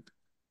time,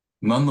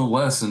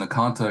 nonetheless in the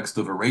context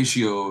of a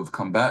ratio of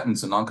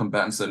combatants and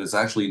non-combatants that is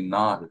actually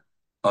not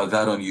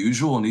that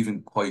unusual and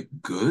even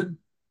quite good?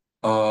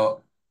 Uh,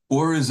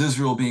 or is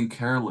Israel being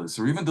careless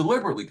or even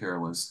deliberately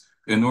careless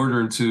in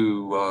order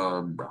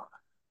to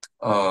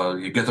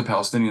you get the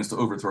Palestinians to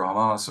overthrow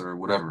Hamas or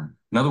whatever?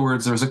 In other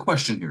words, there's a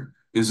question here.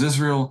 Is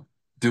Israel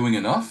doing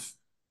enough,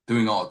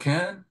 doing all it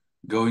can,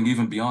 going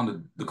even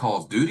beyond the call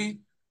of duty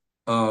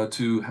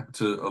to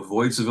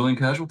avoid civilian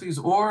casualties?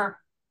 Or,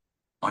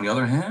 on the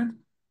other hand,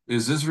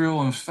 is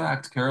Israel in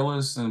fact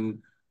careless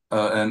and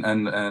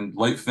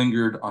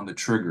light-fingered on the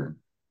trigger?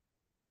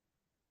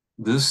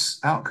 This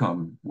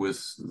outcome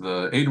with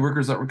the aid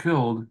workers that were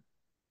killed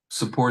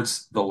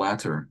supports the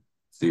latter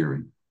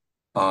theory.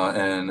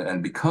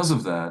 And because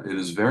of that, it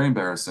is very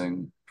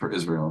embarrassing for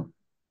Israel,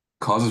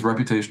 causes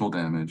reputational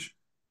damage,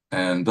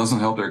 and doesn't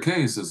help their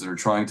case as they're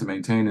trying to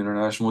maintain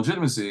international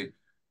legitimacy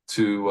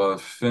to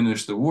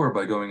finish the war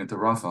by going into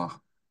Rafah,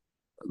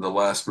 the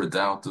last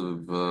redoubt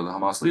of the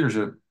Hamas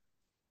leadership,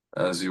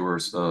 as you were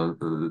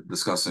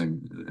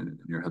discussing in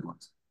your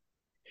headlines.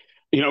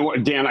 You know,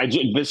 Dan,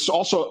 this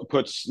also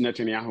puts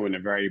Netanyahu in a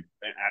very,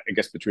 I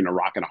guess, between a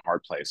rock and a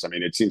hard place. I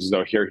mean, it seems as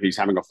though here he's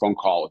having a phone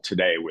call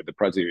today with the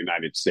president of the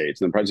United States.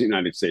 And the president of the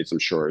United States, I'm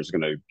sure, is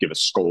going to give a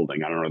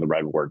scolding. I don't know the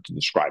right word to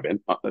describe it,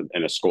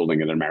 and a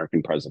scolding an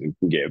American president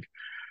can give.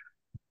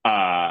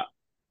 Uh,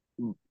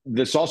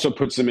 this also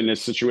puts him in a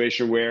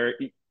situation where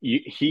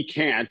he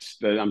can't,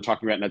 I'm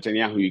talking about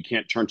Netanyahu, you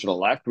can't turn to the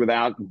left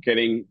without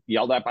getting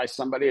yelled at by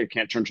somebody. You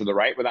can't turn to the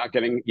right without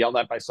getting yelled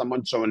at by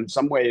someone. So in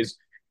some ways,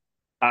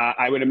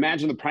 I would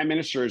imagine the prime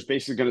minister is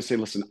basically going to say,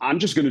 listen, I'm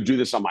just going to do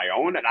this on my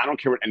own, and I don't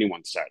care what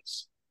anyone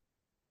says.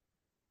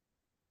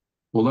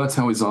 Well, that's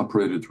how he's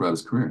operated throughout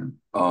his career.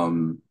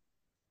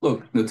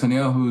 Look,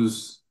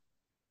 Netanyahu's,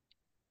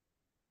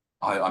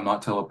 I'm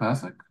not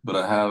telepathic, but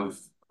I've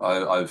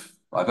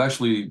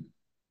actually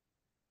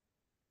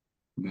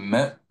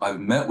I've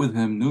met with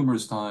him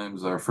numerous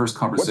times. Our first What's he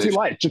conversation,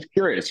 like? Just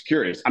curious.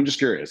 I'm just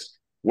curious.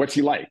 What's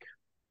he like?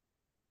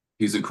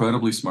 he's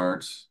incredibly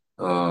smart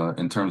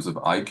in terms of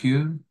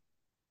IQ,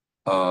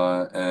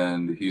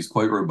 and he's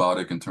quite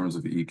robotic in terms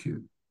of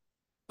EQ.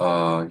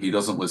 He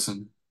doesn't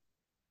listen.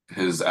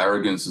 His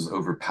arrogance is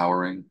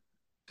overpowering.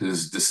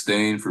 His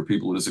disdain for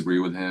people who disagree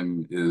with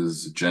him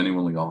is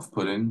genuinely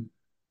off-putting.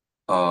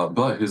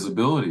 But his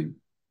ability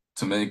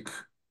to make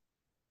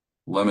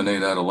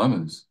lemonade out of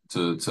lemons,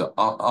 to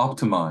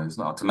optimize,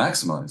 not to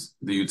maximize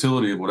the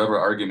utility of whatever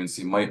arguments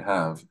he might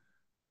have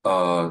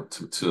to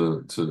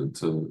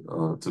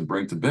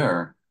bring to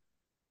bear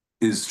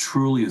is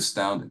truly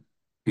astounding.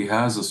 He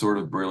has a sort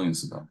of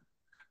brilliance about him.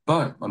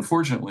 But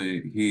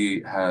unfortunately,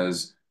 he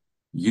has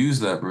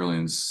used that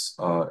brilliance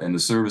in the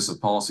service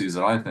of policies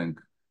that I think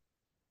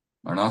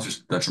are not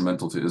just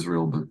detrimental to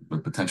Israel,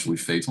 but potentially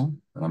fatal.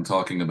 And I'm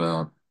talking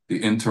about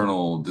the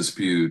internal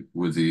dispute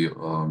with the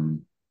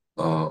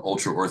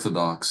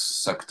ultra-Orthodox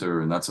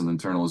sector, and that's an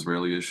internal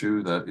Israeli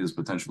issue that is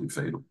potentially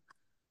fatal.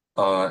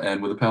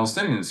 And with the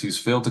Palestinians, he's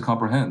failed to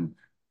comprehend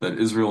that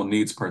Israel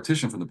needs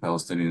partition from the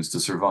Palestinians to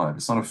survive.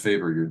 It's not a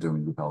favor you're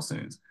doing to the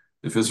Palestinians.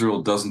 If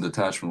Israel doesn't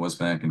detach from West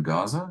Bank and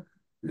Gaza,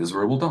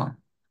 Israel will die.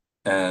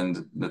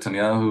 And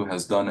Netanyahu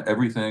has done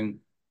everything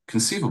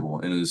conceivable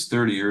in his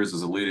 30 years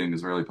as a leading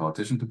Israeli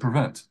politician to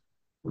prevent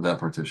that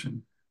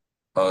partition.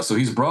 So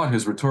he's brought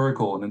his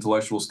rhetorical and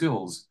intellectual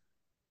skills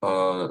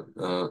to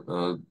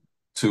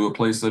a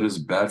place that is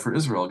bad for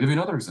Israel. I'll give you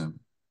another example.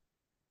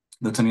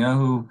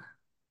 Netanyahu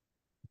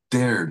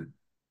dared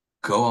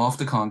go off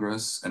to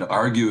Congress and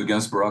argue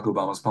against Barack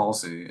Obama's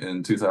policy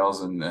in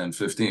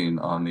 2015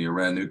 on the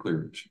Iran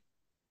nuclear issue.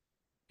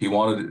 He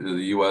wanted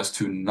the U.S.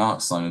 to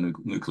not sign a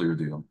nuclear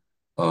deal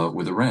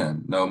with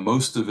Iran. Now,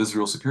 most of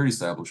Israel's security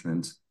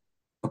establishment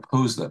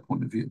opposed that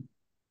point of view.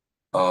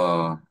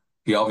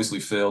 He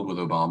obviously failed with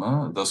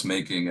Obama, thus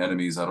making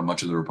enemies out of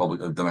much of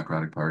the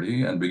Democratic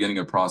Party and beginning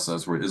a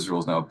process where Israel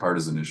is now a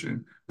partisan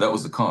issue. That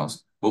was the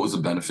cost. What was the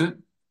benefit?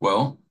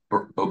 Well,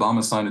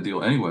 Obama signed a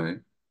deal anyway,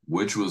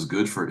 which was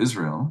good for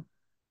Israel.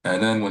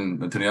 And then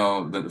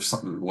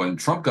when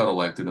Trump got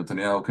elected,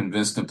 Netanyahu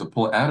convinced him to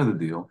pull out of the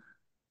deal,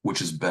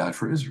 which is bad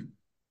for Israel,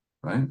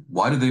 right?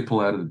 Why did they pull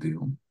out of the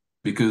deal?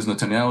 Because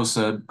Netanyahu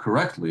said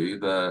correctly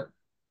that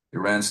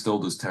Iran still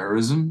does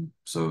terrorism,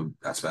 so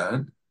that's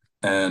bad.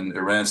 And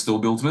Iran still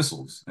builds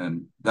missiles,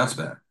 and that's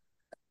bad.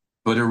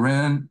 But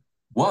Iran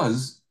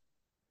was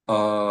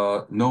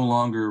no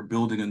longer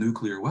building a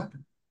nuclear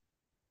weapon.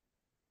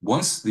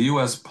 Once the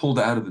U.S. pulled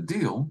out of the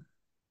deal,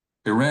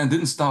 Iran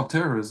didn't stop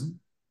terrorism.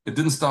 It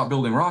didn't stop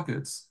building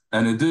rockets.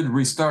 And it did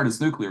restart its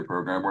nuclear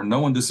program, where no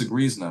one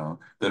disagrees now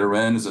that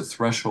Iran is a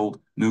threshold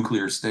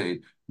nuclear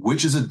state,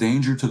 which is a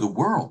danger to the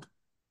world.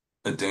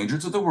 A danger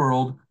to the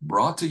world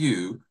brought to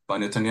you by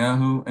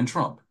Netanyahu and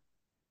Trump.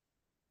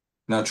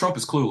 Now, Trump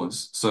is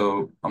clueless,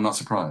 so I'm not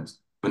surprised.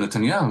 But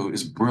Netanyahu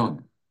is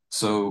brilliant.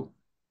 So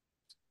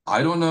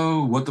I don't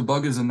know what the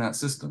bug is in that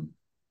system,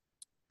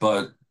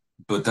 but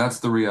that's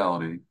the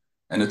reality.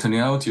 And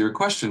Netanyahu, to your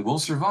question, will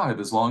survive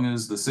as long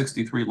as the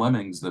 63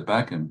 lemmings that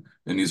back him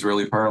in the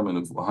Israeli parliament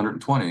of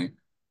 120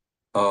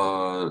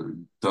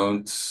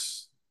 don't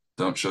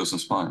show some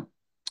spine.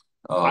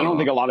 I don't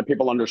think a lot of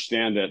people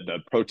understand that the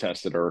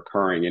protests that are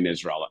occurring in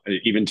Israel,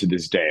 even to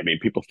this day. I mean,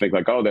 people think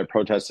like, oh, they're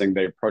protesting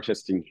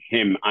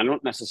him. I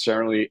don't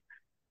necessarily.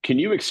 Can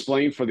you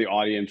explain for the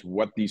audience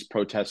what these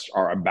protests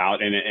are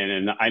about?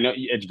 And I know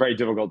it's very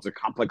difficult. It's a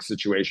complex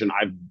situation.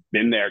 I've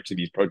been there to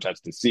these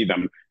protests to see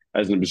them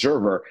as an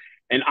observer.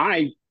 And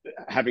I,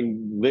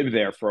 having lived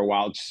there for a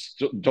while,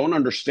 don't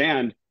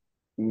understand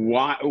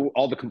why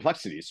all the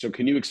complexities. So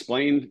can you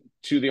explain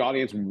to the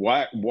audience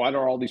what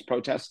are all these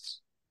protests?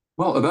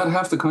 Well, about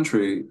half the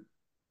country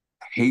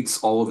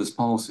hates all of his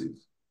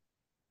policies.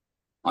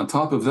 On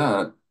top of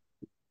that,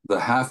 the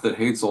half that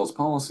hates all his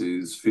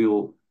policies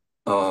feel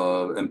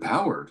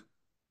empowered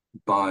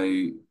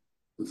by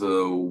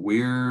the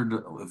weird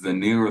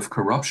veneer of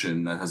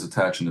corruption that has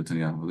attached to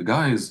Netanyahu. The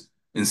guy is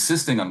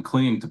insisting on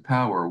clinging to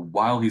power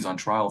while he's on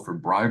trial for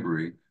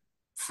bribery,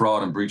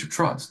 fraud, and breach of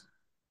trust.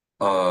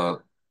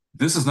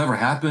 This has never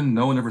happened.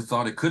 No one ever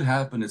thought it could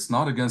happen. It's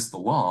not against the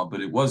law,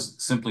 but it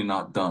was simply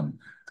not done.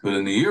 But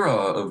in the era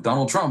of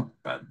Donald Trump,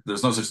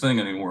 there's no such thing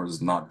anymore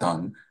as not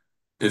done.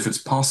 If it's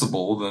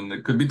possible, then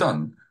it could be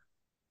done.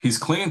 He's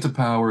clinging to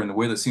power in a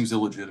way that seems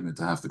illegitimate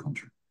to half the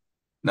country.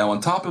 Now,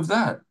 on top of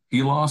that,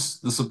 he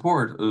lost the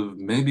support of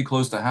maybe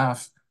close to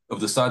half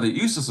of the side that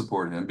used to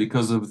support him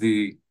because of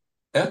the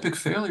epic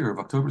failure of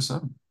October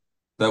 7th.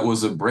 That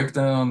was a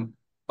breakdown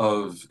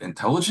of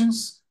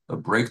intelligence, a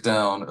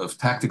breakdown of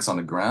tactics on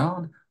the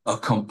ground, a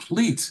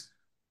complete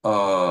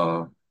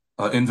uh,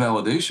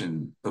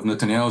 invalidation of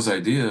Netanyahu's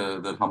idea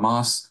that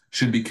Hamas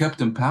should be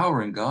kept in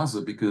power in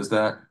Gaza because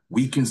that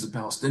weakens the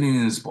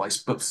Palestinians by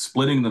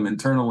splitting them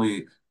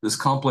internally. This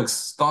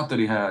complex thought that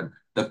he had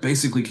that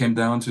basically came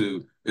down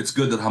to it's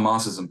good that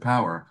Hamas is in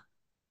power.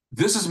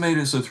 This has made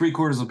it so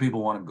three-quarters of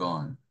people want him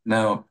gone.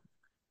 Now,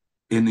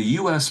 in the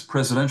US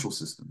presidential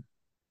system,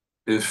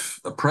 if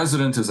a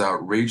president is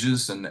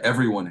outrageous and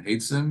everyone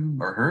hates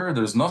him or her,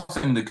 there's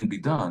nothing that can be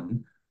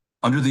done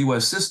under the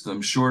US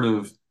system short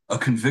of a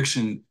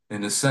conviction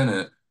in the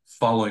Senate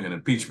following an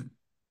impeachment,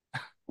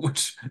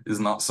 which is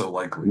not so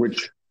likely.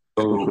 Which,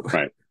 so,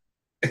 right.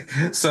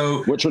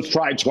 So, which was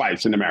tried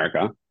twice in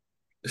America.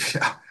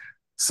 Yeah.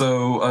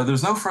 So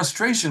there's no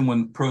frustration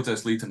when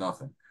protests lead to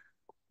nothing.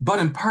 But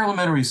in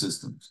parliamentary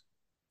systems,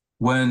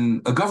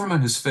 when a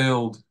government has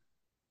failed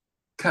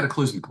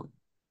cataclysmically,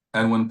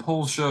 and when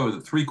polls show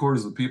that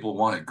three-quarters of the people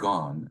want it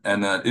gone,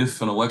 and that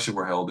if an election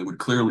were held, it would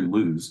clearly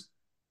lose,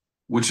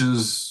 which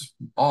is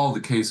all the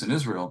case in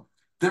Israel,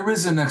 there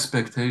is an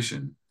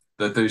expectation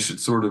that they should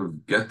sort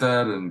of get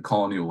that and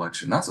call a new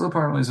election. That's how the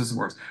parliamentary system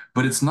works.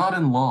 But it's not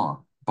in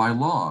law. By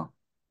law,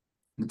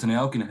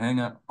 Netanyahu can hang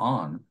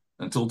on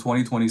until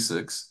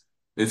 2026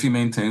 if he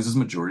maintains his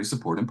majority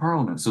support in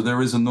parliament. So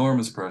there is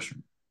enormous pressure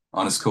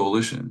on his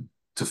coalition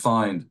to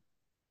find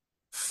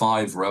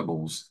 5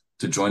 rebels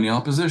to join the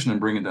opposition and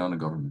bring it down the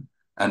government.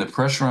 And the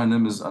pressure on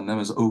them is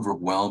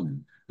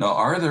overwhelming. Now,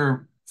 are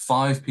there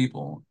 5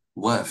 people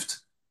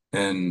left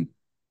in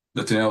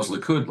Netanyahu's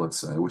Likud, let's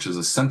say, which is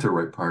a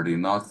center-right party,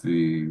 not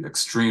the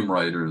extreme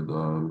right or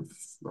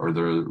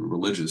the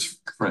religious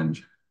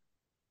fringe,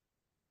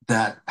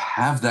 that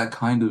have that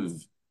kind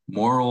of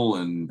moral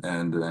and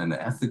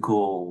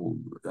ethical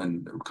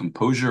and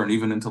composure and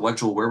even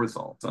intellectual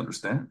wherewithal to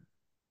understand?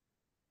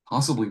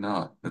 Possibly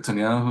not.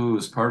 Netanyahu,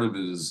 as part of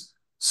his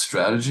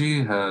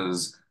strategy,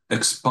 has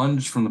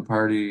expunged from the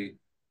party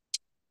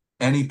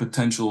any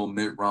potential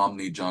Mitt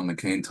Romney, John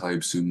McCain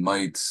types who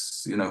might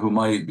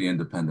be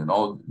independent.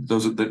 All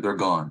those they're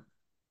gone.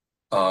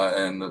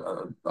 I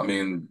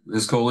mean,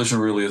 his coalition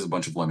really is a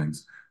bunch of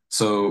lemmings.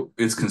 So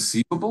it's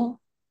conceivable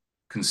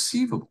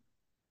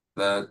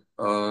that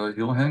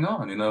he'll hang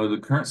on. The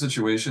current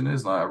situation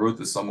is, and I wrote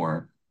this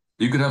somewhere,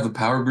 you could have the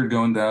power grid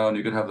going down,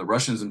 you could have the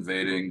Russians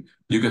invading,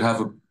 you could have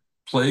a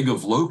plague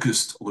of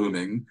locusts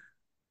looming,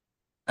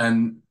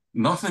 and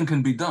nothing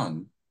can be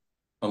done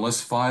unless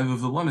 5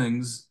 of the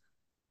lemmings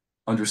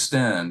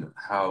understand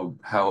how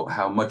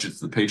much it's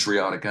the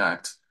patriotic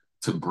act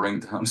to bring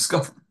down this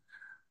government.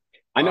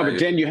 I know, but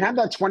Dan, you have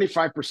that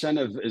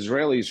 25% of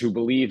Israelis who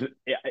believe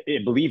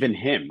in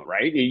him,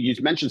 right? You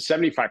mentioned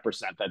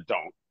 75% that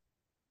don't.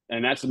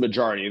 And that's the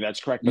majority. That's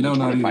correct. But the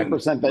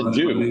 25% that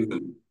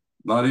do.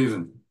 Not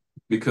even.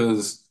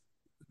 Because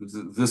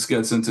this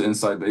gets into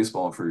inside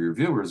baseball for your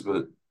viewers,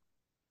 but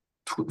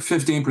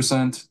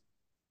 15%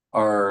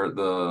 are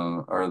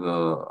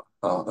the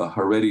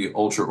Haredi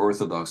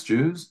ultra-Orthodox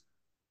Jews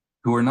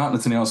who are not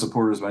Netanyahu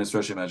supporters by any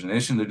stretch of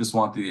imagination. They just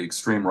want the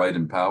extreme right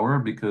in power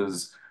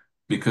because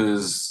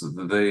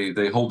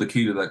they hold the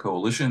key to that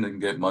coalition. They can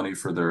get money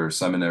for their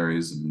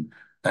seminaries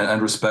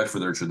and respect for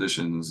their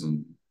traditions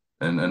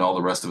and all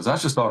the rest of it.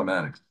 That's just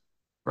automatic,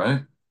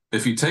 right?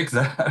 If you take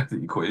that out of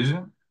the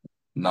equation,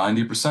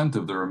 90%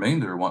 of the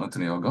remainder want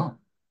Netanyahu gone.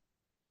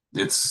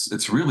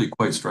 It's really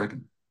quite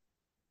striking.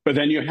 But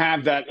then you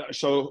have that.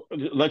 So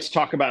let's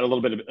talk about a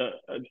little bit of.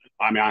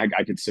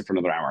 I could sit for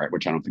another hour,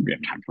 which I don't think we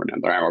have time for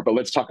another hour. But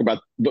let's talk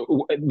about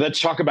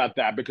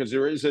that because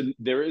there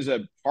is a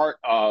part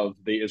of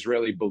the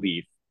Israeli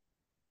belief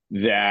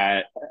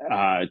that,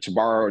 to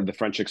borrow the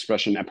French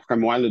expression, après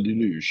moi le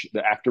déluge,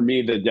 after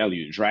me the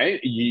deluge,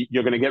 right?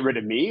 You're going to get rid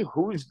of me.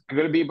 Who's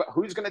going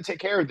to take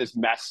care of this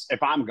mess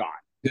if I'm gone?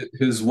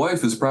 His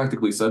wife has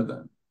practically said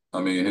that. I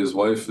mean, his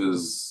wife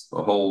is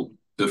a whole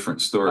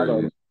different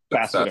story.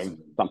 Facet of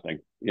something.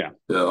 Yeah.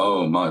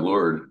 Oh my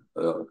Lord.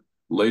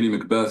 Lady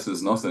Macbeth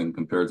is nothing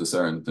compared to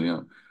Sarah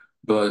Netanyahu.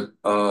 But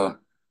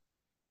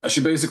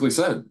she basically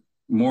said,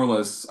 more or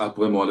less,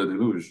 après moi le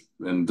déluge,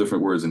 in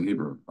different words in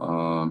Hebrew.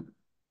 I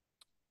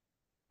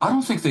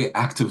don't think they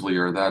actively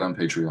are that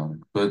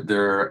unpatriotic, but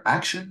their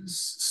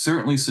actions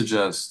certainly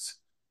suggest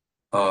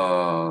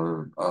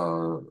some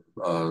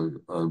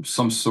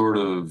sort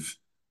of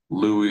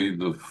Louis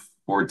the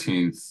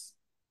 14th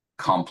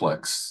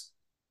complex.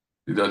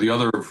 The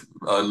other,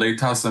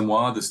 l'état c'est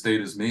moi, the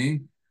state is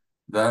me,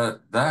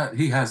 that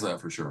he has that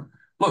for sure.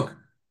 Look,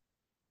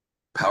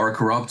 power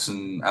corrupts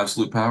and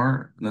absolute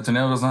power.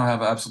 Netanyahu does not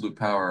have absolute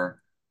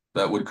power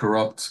that would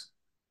corrupt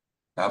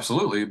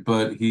absolutely,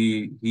 but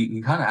he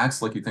kind of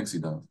acts like he thinks he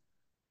does.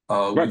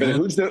 Right, but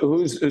Within,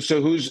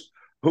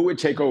 who would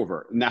take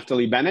over?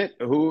 Naftali Bennett,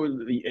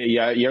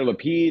 Yair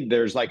Lapid.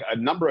 There's like a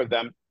number of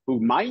them who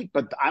might,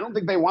 but I don't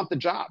think they want the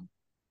job.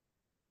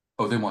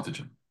 oh, they want the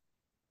gym.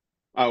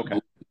 Oh, okay.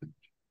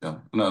 Yeah,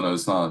 no,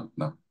 it's not.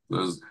 No,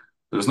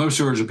 there's no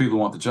shortage of people who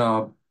want the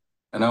job,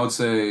 and I would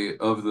say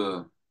of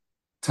the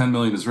 10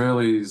 million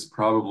Israelis,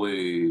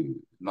 probably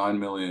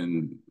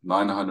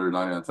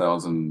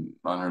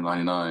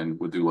 9,999,999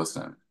 would do less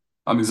than.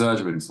 I'm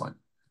exaggerating slightly,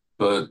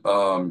 but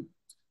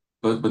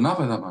but not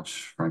by that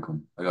much, frankly.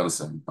 I gotta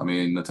say. I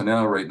mean,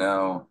 Netanyahu right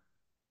now,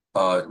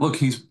 look,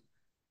 he's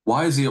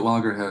why is he at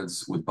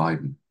loggerheads with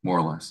Biden, more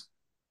or less?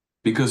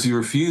 Because he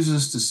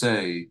refuses to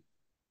say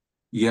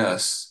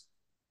yes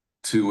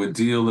to a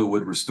deal that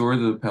would restore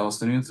the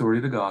Palestinian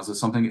Authority to Gaza,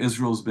 something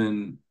Israel's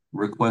been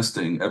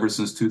requesting ever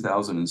since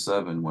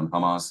 2007 when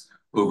Hamas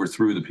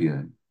overthrew the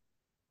PA,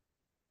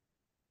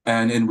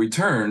 and in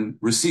return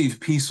receive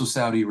peace with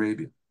Saudi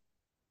Arabia.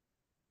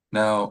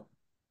 Now,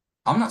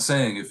 I'm not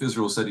saying if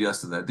Israel said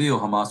yes to that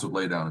deal, Hamas would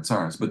lay down its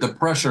arms, but the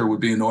pressure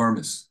would be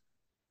enormous,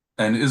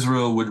 and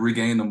Israel would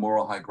regain the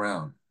moral high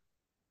ground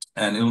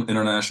and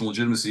international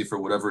legitimacy for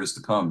whatever is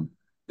to come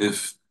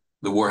if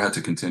the war had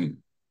to continue.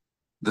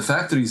 The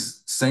fact that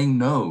he's saying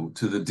no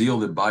to the deal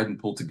that Biden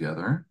pulled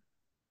together,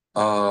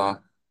 uh,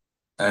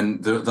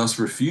 and thus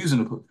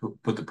refusing to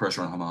put the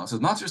pressure on Hamas,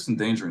 is not just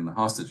endangering the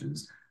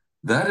hostages.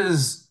 That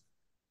is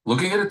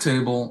looking at a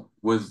table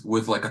with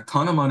like a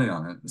ton of money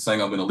on it and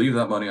saying, I'm going to leave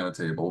that money on a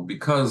table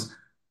because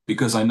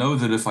I know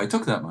that if I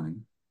took that money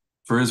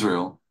for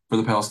Israel, for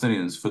the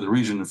Palestinians, for the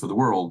region, and for the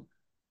world,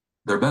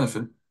 their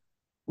benefit,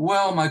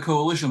 well, my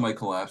coalition might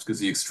collapse because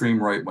the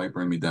extreme right might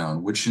bring me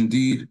down, which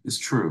indeed is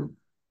true.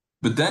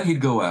 But then he'd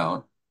go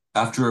out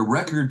after a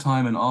record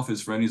time in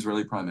office for any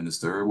Israeli prime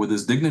minister with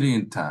his dignity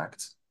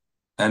intact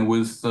and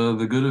with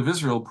the good of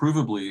Israel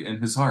provably in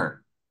his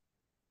heart.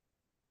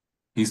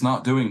 He's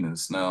not doing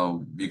this.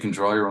 Now, you can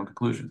draw your own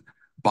conclusions.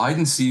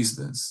 Biden sees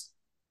this,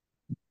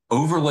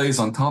 overlays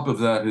on top of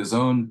that his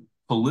own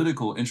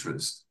political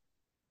interest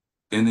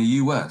in the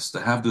U.S.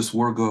 to have this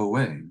war go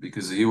away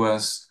because the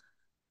U.S.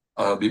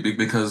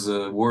 Because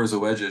war is a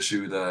wedge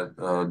issue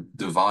that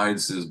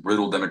divides his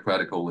brittle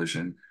democratic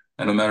coalition.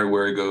 And no matter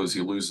where he goes,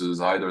 he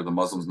loses either the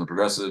Muslims and the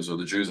progressives or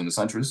the Jews and the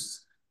centrists.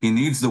 He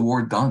needs the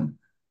war done.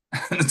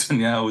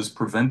 Netanyahu is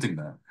preventing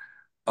that,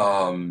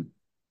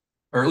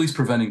 or at least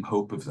preventing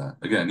hope of that.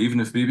 Again,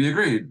 even if Bibi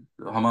agreed,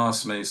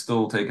 Hamas may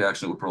still take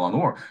action that would prolong the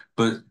war.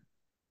 But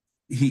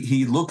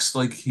he looks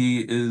like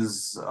he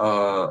is,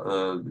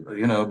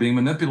 being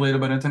manipulated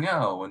by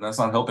Netanyahu, and that's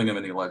not helping him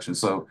in the election.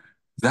 So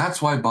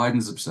that's why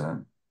Biden's upset.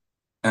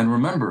 And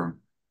remember,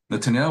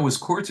 Netanyahu was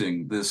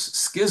courting this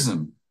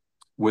schism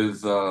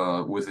with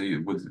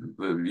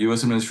the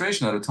U.S.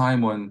 administration at a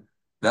time when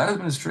that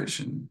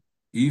administration,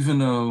 even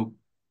though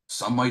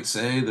some might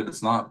say that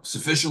it's not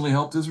sufficiently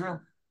helped Israel,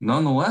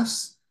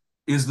 nonetheless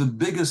is the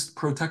biggest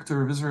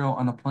protector of Israel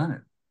on the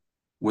planet.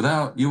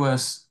 Without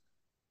U.S.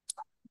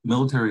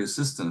 military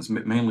assistance,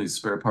 mainly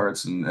spare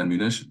parts and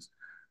munitions,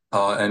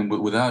 and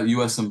without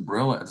U.S.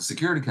 umbrella at the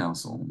Security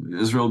Council,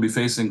 Israel will be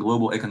facing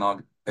global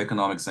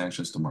economic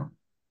sanctions tomorrow.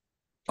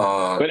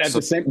 But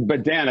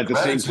Dan, at the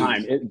same Gratitude.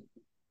 time,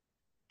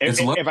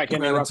 It's love, if I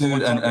can interrupt for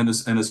gratitude, 1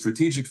 second. and a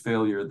strategic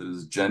failure that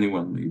is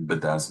genuinely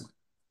bedazzling.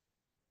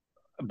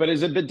 But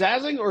is it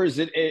bedazzling or is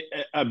it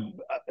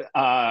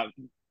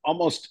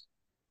almost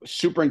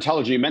super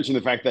intelligent? You mentioned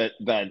the fact that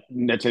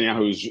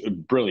Netanyahu is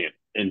brilliant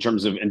in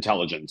terms of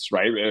intelligence,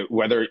 right?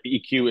 Whether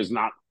EQ is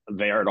not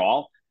there at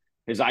all,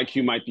 his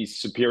IQ might be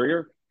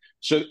superior.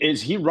 So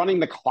is he running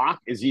the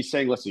clock? Is he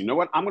saying, listen, you know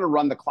what? I'm going to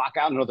run the clock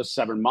out another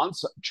 7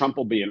 months. Trump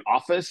will be in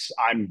office.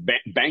 I'm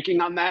banking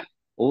on that.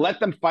 Let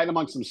them fight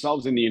amongst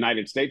themselves in the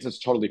United States. It's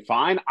totally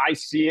fine. I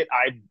see it.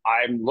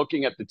 I'm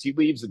looking at the tea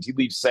leaves. The tea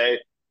leaves say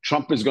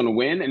Trump is going to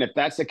win. And if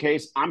that's the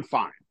case, I'm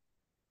fine.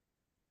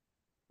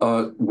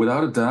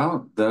 Without a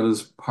doubt, that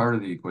is part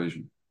of the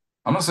equation.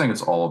 I'm not saying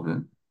it's all of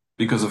it,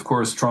 because of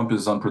course Trump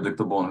is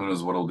unpredictable and who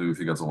knows what he'll do if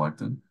he gets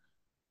elected.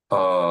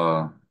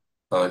 Uh,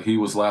 he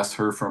was last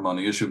heard from on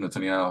the issue of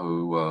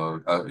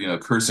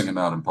Netanyahu, cursing him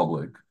out in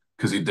public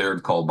because he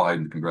dared call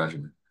Biden to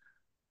congratulate,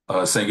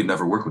 saying he'd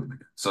never work with him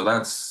again. So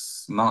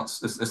it's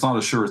not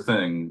a sure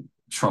thing,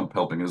 Trump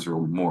helping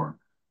Israel more.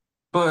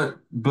 But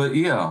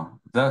yeah,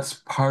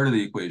 that's part of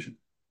the equation.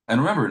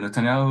 And remember,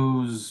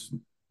 Netanyahu's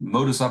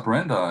modus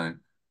operandi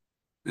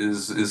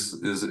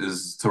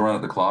is to run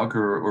at the clock,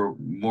 or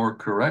more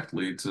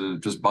correctly, to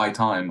just buy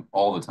time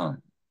all the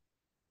time.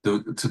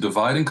 To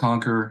divide and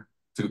conquer,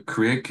 to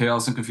create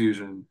chaos and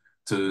confusion,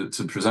 to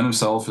present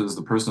himself as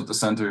the person at the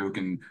center who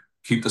can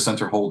keep the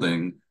center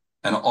holding,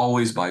 and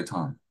always buy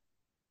time.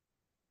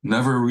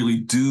 Never really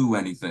do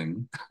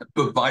anything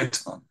but buy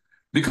time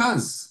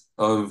because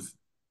of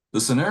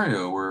the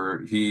scenario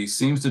where he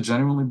seems to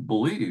genuinely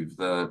believe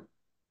that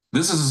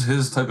this is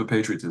his type of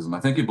patriotism. I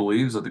think he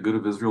believes that the good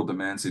of Israel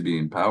demands he be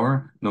in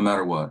power no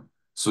matter what.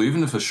 So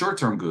even if a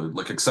short-term good,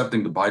 like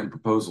accepting the Biden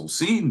proposal,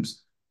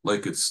 seems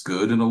like it's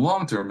good in the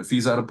long term, if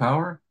he's out of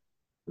power,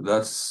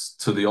 That's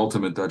to the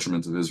ultimate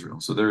detriment of Israel.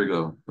 So there you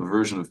go, a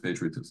version of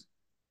patriotism.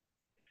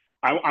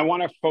 I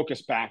want to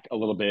focus back a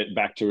little bit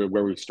back to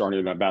where we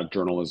started about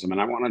journalism,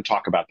 and I want to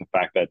talk about the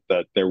fact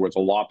that there was a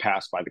law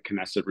passed by the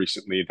Knesset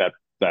recently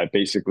that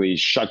basically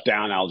shut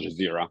down Al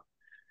Jazeera.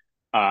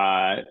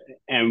 Uh,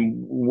 and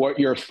what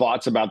your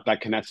thoughts about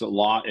that Knesset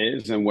law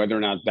is, and whether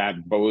or not that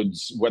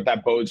bodes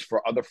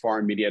for other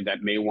foreign media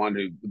that may want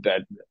to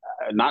that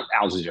not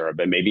Al Jazeera,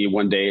 but maybe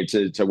one day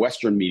it's a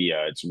Western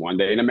media, it's one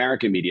day an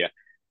American media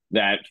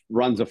that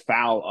runs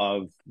afoul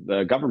of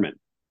the government.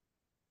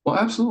 Well,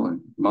 absolutely.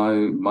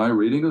 My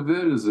reading of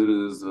it is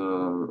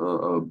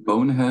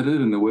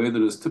boneheaded in a way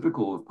that is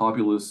typical of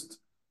populist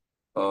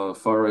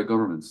far right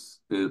governments.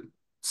 It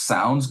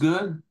sounds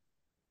good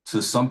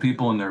to some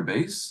people in their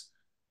base,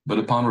 but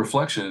upon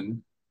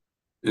reflection,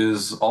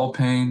 is all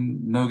pain,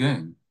 no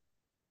gain.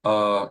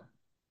 Uh,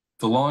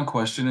 the law in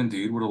question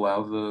indeed would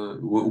allow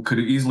could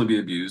easily be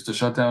abused to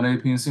shut down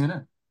AP and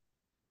CNN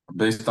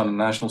based on a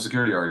national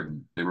security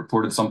argument. They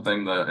reported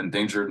something that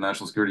endangered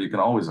national security. You can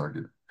always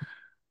argue.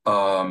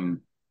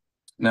 Um,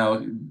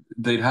 Now,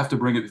 they'd have to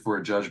bring it before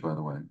a judge, by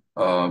the way.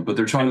 But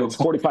they're trying And to it's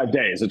appoint, 45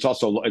 days.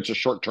 It's a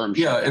short-term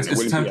yeah, shutdown. It it's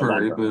wouldn't be a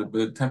temporary, longer.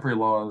 but temporary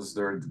laws,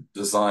 they're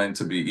designed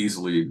to be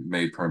easily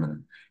made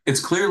permanent. It's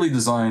clearly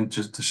designed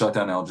just to shut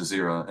down Al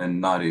Jazeera and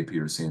not AP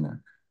or CNN.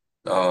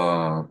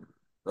 Uh,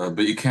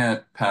 but you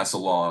can't pass a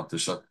law to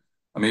shut,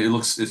 I mean,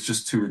 it's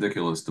just too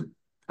ridiculous to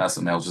pass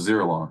an Al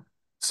Jazeera law.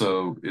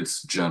 So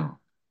it's general.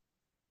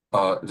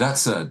 That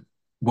said,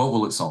 what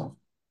will it solve?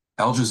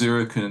 Al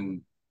Jazeera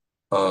can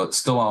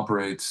still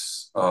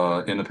operates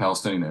in the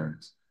Palestinian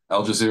areas.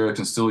 Al Jazeera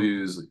can still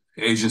use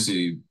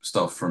agency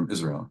stuff from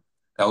Israel.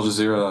 Al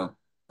Jazeera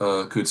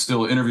could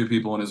still interview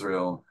people in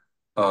Israel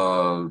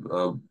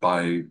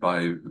by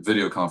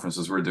video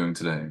conferences we're doing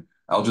today.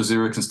 Al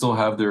Jazeera can still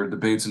have their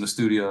debates in the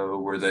studio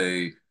where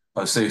they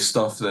say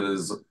stuff that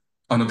is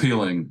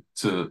unappealing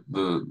to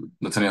the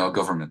Netanyahu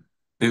government.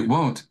 It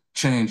won't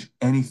change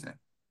anything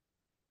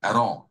at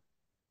all.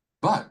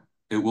 But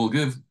it will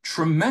give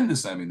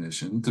tremendous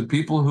ammunition to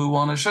people who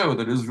want to show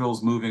that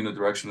Israel's moving in the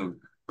direction of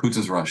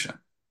Putin's Russia,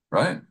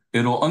 right?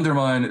 It'll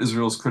undermine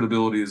Israel's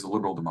credibility as a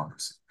liberal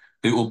democracy.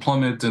 It will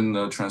plummet in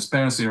the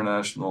Transparency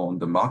International and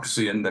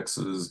democracy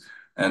indexes,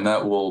 and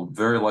that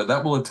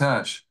will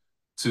attach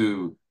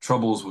to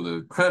troubles with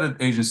the credit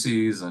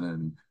agencies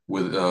and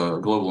with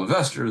global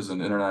investors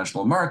and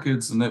international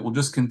markets, and it will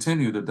just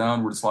continue the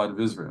downward slide of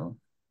Israel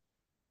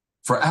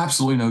for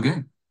absolutely no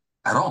gain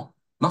at all,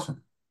 nothing.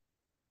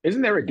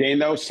 Isn't there a gain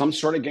though? Some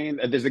sort of gain.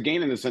 There's a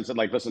gain in the sense that,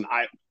 like, listen,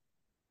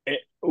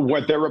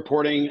 what they're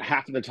reporting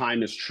half of the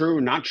time is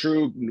true, not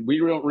true. We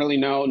don't really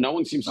know. No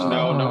one seems to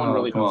know. No one Oh,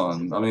 really come knows. This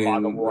on. I isn't a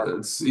fog of mean,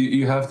 war.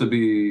 you have to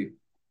be,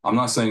 I'm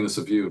not saying this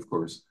of you, of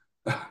course.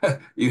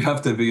 You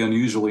have to be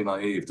unusually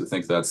naive to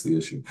think that's the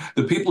issue.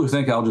 The people who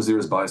think Al Jazeera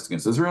is biased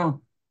against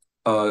Israel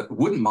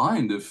wouldn't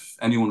mind if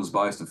anyone was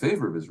biased in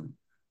favor of Israel.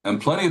 And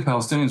plenty of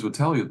Palestinians would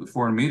tell you that the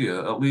foreign media,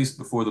 at least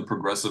before the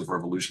progressive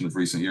revolution of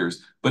recent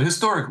years, but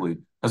historically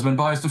has been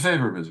biased in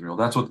favor of Israel.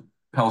 That's what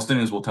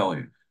Palestinians will tell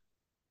you.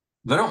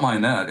 They don't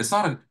mind that.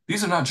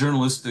 These are not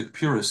journalistic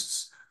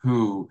purists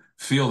who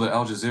feel that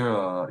Al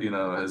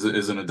Jazeera,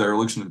 is in a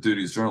dereliction of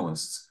duty as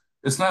journalists.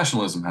 It's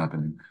nationalism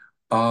happening.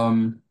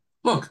 Um,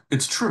 Look,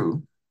 it's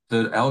true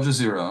that Al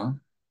Jazeera,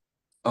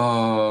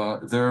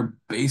 their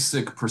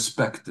basic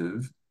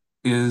perspective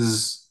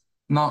is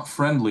not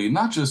friendly,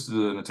 not just to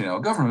the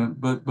Netanyahu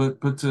government,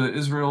 but to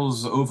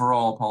Israel's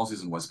overall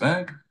policies in West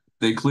Bank.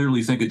 They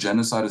clearly think a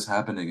genocide is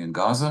happening in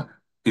Gaza.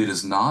 It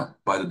is not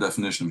by the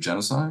definition of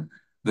genocide.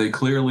 They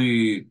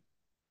clearly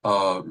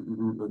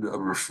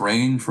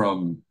refrain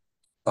from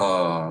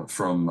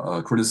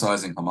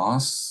criticizing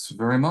Hamas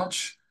very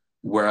much,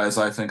 whereas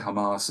I think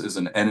Hamas is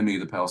an enemy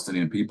of the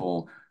Palestinian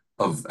people,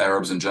 of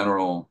Arabs in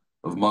general,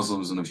 of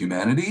Muslims, and of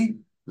humanity.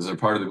 They're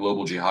part of the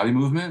global jihadi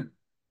movement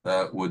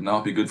that would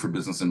not be good for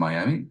business in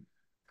Miami,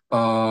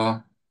 uh,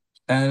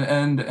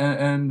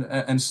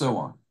 and so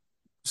on.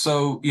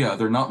 So yeah,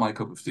 they're not my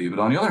cup of tea. But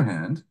on the other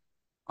hand,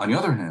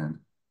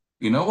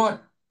 you know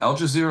what? Al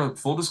Jazeera,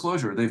 full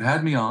disclosure, they've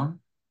had me on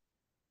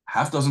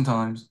half dozen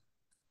times.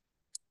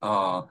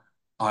 Uh,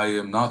 I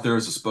am not there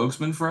as a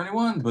spokesman for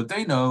anyone, but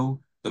they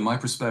know that my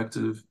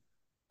perspective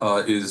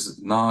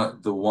is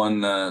not the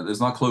one that is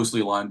not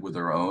closely aligned with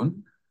their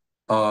own.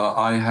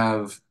 I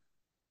have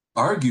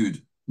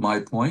argued my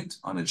point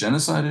on a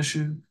genocide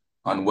issue,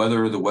 on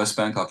whether the West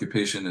Bank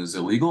occupation is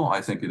illegal.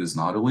 I think it is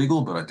not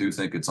illegal, but I do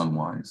think it's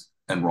unwise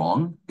and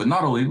wrong, but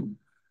not illegal.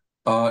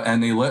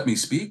 And they let me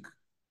speak.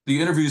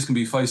 The interviews can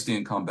be feisty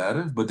and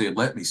combative, but they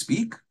let me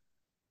speak.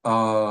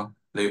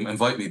 They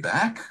invite me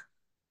back.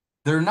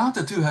 They're not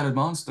the two-headed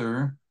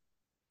monster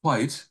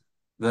quite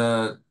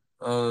that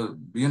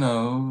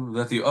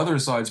that the other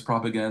side's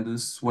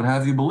propagandists would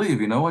have you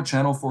believe. You know what?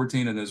 Channel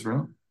 14 in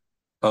Israel,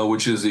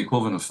 which is the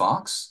equivalent of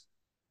Fox,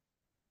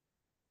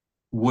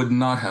 would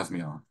not have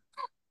me on.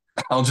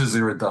 Al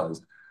Jazeera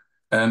does.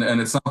 And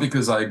it's not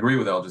because I agree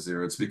with Al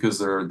Jazeera, it's because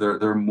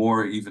they're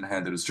more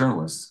even-handed as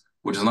journalists,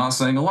 which is not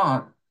saying a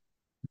lot.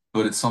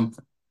 but it's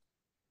something.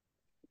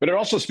 But it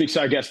also speaks,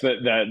 I guess,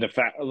 the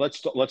fact.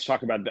 Let's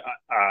talk about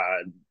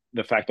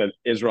the fact that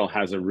Israel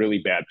has a really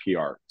bad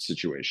PR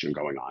situation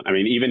going on. I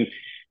mean, even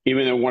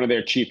though one of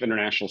their chief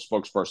international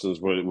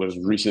spokespersons was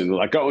recently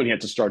let go, and he had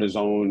to start his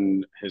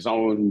own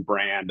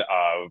brand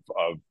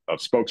of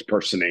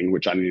spokespersoning,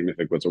 which I don't even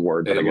think was a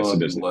word, but I guess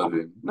it is now.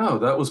 Levy. No,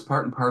 that was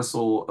part and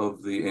parcel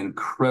of the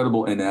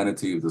incredible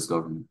inanity of this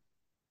government.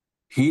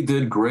 He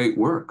did great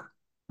work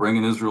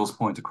bringing Israel's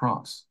point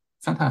across.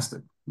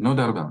 Fantastic. No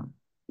doubt about it.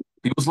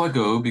 He was let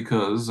go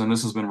because, and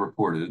this has been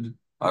reported,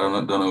 I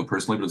don't know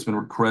personally, but it's been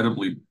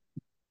incredibly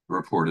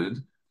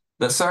reported,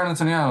 that Sarah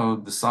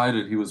Netanyahu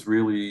decided he was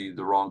really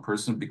the wrong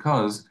person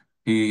because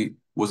he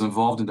was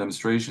involved in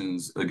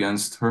demonstrations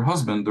against her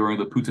husband during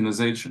the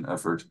Putinization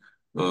effort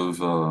of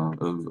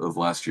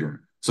last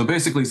year. So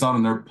basically, it's not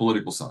on their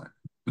political side.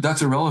 But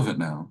that's irrelevant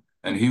now.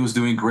 And he was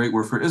doing great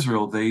work for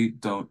Israel. They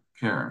don't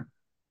care.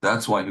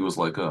 That's why he was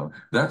let go.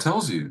 That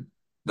tells you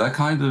that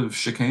kind of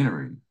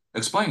chicanery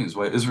explains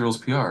why Israel's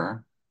PR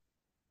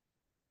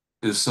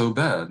is so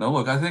bad. Now,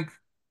 look, I think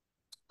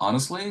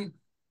honestly,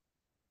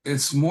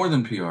 it's more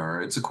than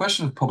PR. It's a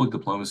question of public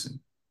diplomacy.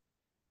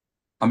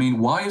 I mean,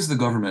 why is the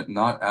government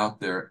not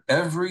out there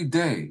every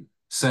day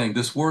saying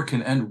this war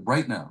can end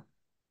right now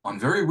on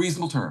very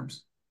reasonable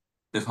terms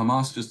if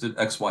Hamas just did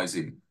X, Y,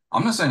 Z?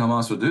 I'm not saying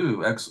Hamas would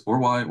do X or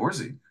Y or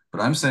Z,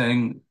 but I'm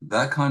saying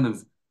that kind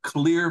of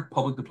clear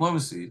public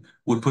diplomacy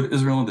would put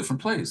Israel in a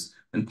different place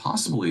and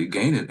possibly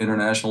gain it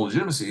international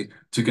legitimacy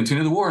to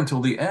continue the war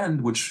until the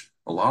end, which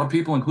a lot of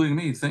people, including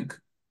me, think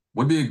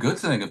would be a good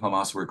thing if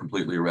Hamas were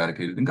completely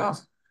eradicated in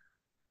Gaza.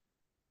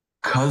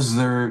 Because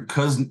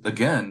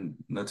again,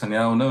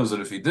 Netanyahu knows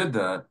that if he did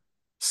that,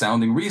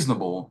 sounding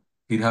reasonable,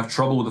 he'd have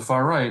trouble with the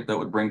far right that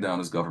would bring down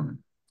his government.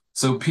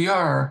 So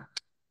PR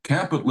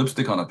can't put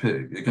lipstick on a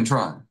pig. It can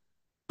try.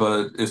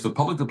 But if the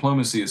public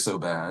diplomacy is so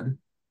bad,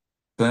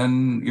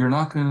 then you're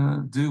not going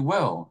to do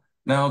well.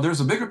 Now,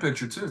 there's a bigger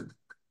picture too,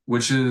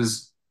 which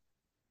is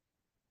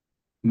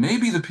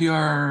maybe the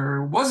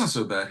PR wasn't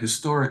so bad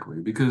historically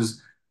because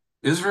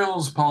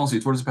Israel's policy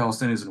towards the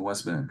Palestinians in the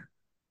West Bank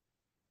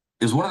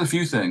is one of the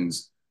few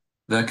things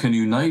that can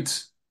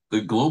unite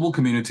the global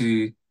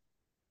community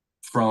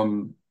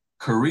from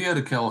Korea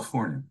to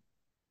California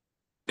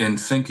in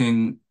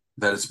thinking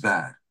that it's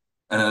bad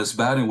and that it's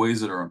bad in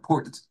ways that are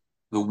important.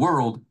 The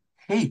world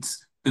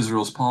hates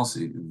Israel's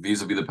policy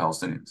vis-a-vis the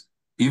Palestinians.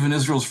 Even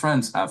Israel's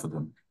friends, half of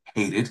them,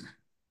 hate it.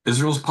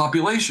 Israel's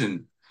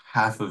population,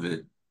 half of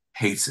it,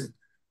 hates it.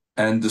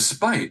 And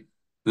despite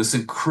this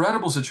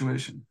incredible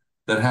situation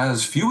that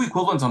has few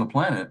equivalents on the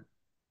planet,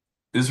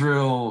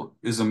 Israel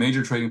is a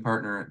major trading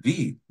partner.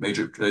 The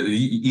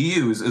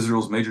EU is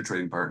Israel's major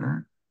trading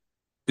partner.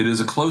 It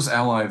is a close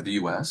ally of the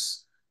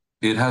US.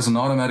 It has an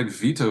automatic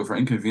veto for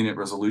inconvenient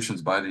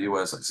resolutions by the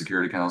US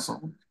Security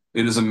Council.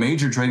 It is a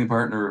major trading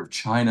partner of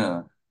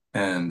China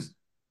and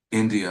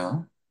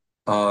India.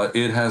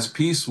 It has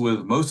peace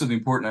with most of the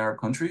important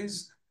Arab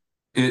countries.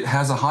 It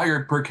has a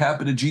higher per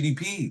capita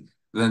GDP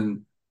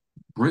than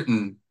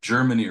Britain,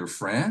 Germany, or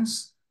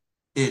France.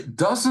 It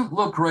doesn't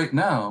look right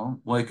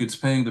now like it's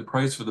paying the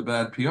price for the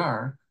bad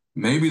PR.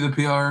 Maybe the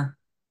PR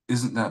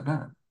isn't that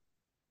bad,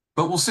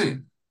 but we'll see.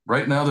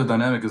 Right now, the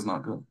dynamic is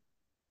not good.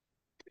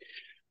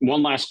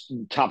 One last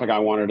topic I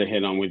wanted to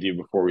hit on with you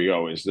before we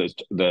go is this,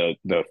 the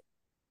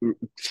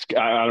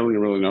I don't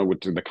really know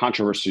what the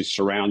controversy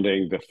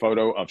surrounding the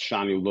photo of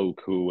Shani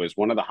Luke, who is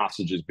one of the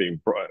hostages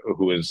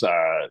who was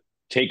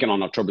taken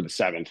on October the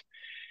 7th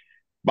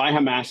by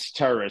Hamas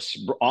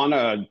terrorists on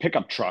a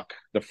pickup truck.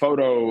 The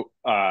photo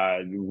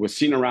was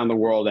seen around the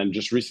world and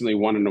just recently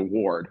won an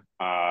award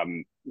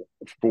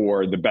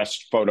for the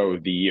best photo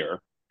of the year.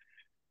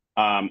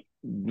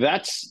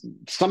 That's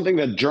something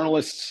that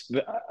journalists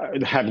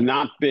have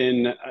not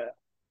been.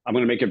 I'm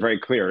going to make it very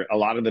clear. A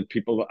lot of the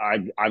people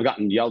I've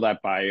gotten yelled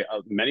at by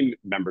many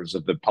members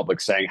of the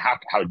public saying,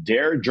 "How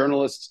dare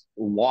journalists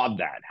laud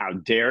that? How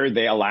dare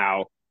they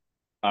allow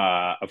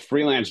a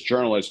freelance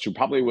journalist who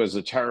probably was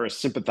a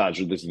terrorist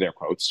sympathizer, this is their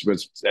quotes,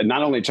 was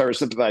not only a terrorist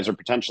sympathizer,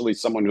 potentially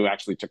someone who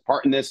actually took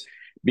part in this,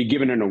 be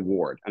given an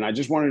award." And I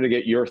just wanted to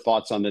get your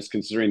thoughts on this,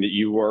 considering that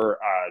you were,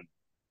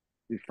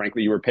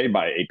 frankly, you were paid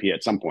by AP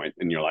at some point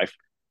in your life.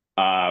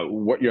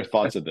 What your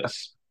thoughts of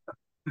this?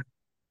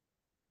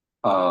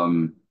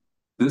 Um,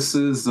 this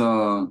is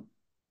an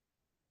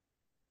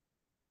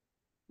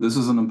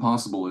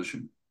impossible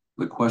issue.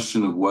 The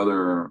question of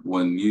whether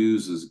when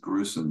news is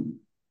gruesome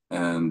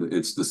and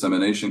its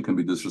dissemination can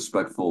be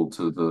disrespectful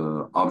to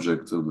the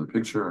object of the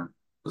picture,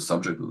 the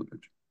subject of the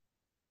picture,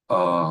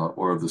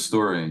 or of the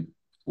story,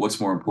 what's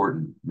more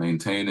important,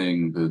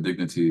 maintaining the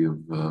dignity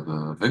of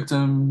the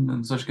victim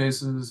in such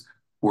cases,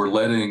 or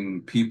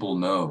letting people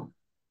know?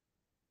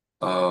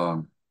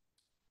 Uh,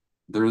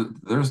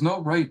 there's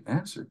no right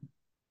answer.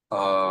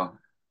 Uh,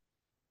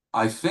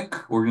 I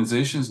think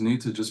organizations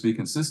need to just be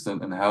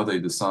consistent in how they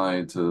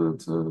decide to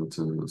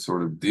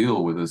sort of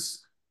deal with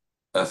this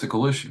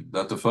ethical issue.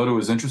 That the photo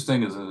is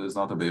interesting is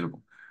not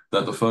debatable.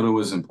 That the photo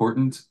is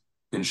important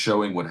in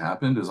showing what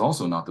happened is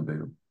also not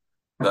debatable.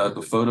 That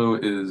the photo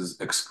is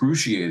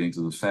excruciating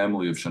to the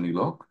family of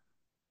Shanilok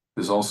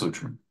is also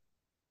true.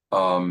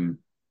 Um,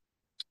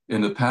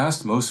 in the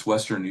past, most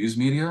Western news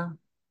media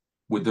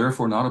would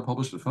therefore not have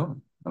published the photo.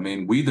 I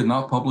mean, we did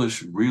not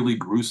publish really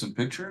gruesome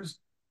pictures,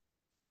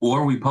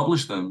 or we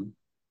published them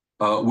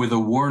with a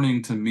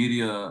warning to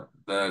media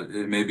that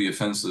it may be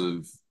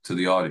offensive to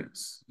the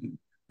audience.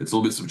 It's a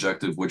little bit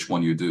subjective which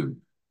one you do,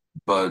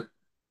 but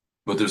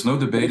there's no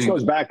But this debating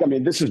goes back. I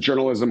mean, this is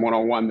journalism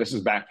 101. This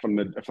is back from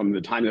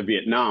the time of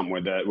Vietnam,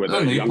 where the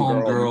the young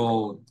napalm girl,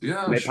 girl.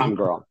 Yeah, sure. napalm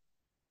girl.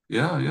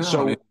 Yeah, yeah.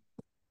 I mean,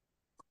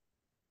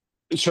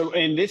 So so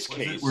in this was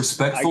it case, I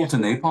respectful guess to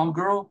napalm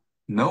girl?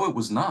 No, it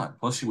was not.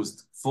 Plus, she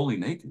was fully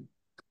naked.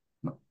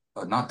 No,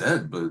 not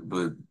dead,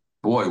 but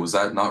boy, was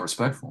that not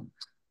respectful.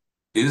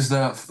 Is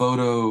that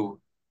photo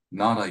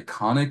not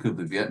iconic of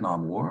the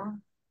Vietnam War?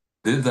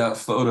 Did that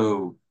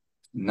photo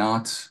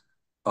not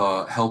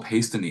help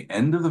hasten the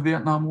end of the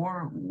Vietnam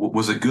War?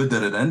 Was it good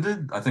that it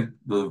ended? I think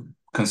the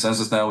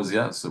consensus now is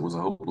yes, it was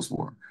a hopeless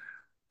war.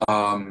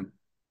 Um,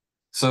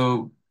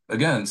 so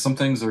again, some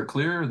things are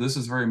clear. This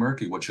is very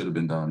murky. What should have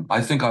been done?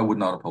 I think I would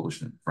not have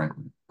published it,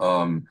 frankly.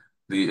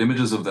 The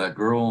images of that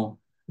girl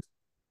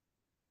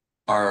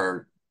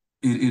are,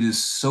 it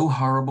is so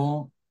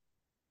horrible.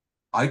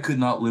 I could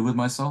not live with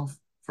myself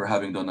for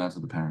having done that to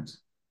the parents,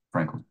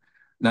 frankly.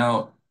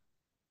 Now,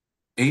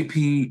 AP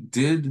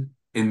did,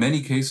 in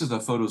many cases,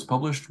 that photo is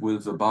published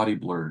with the body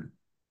blurred.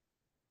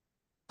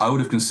 I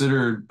would have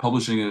considered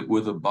publishing it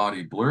with a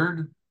body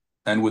blurred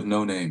and with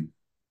no name,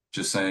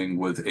 just saying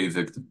with a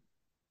victim.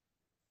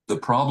 The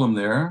problem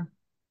there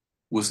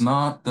was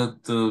not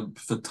that the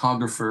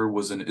photographer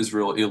was in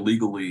Israel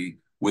illegally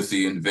with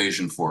the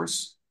invasion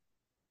force.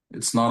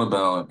 It's not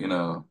about,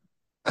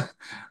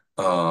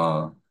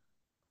 uh,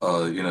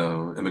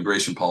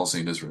 immigration policy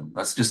in Israel.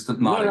 That's just no,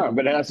 not it. no,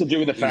 but it has to do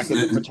with the fact Is that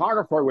the it,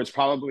 photographer was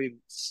probably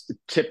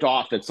tipped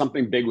off that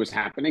something big was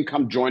happening.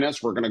 Come join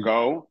us. We're going to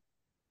go.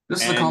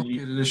 this is a And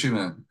complicated issue,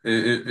 man.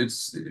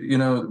 It's,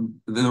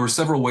 there were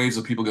several waves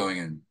of people going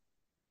in.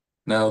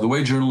 Now, the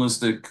way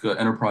journalistic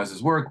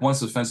enterprises work, once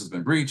the fence has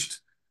been breached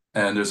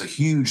and there's a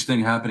huge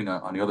thing happening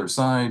on the other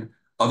side,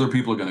 other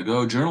people are going to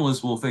go.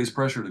 Journalists will face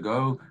pressure to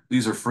go.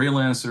 These are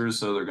freelancers,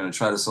 so they're going to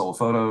try to sell a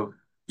photo.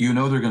 You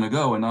know they're going to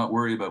go and not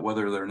worry about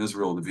whether they're in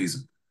Israel with a visa.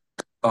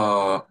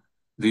 Uh,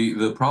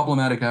 the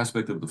problematic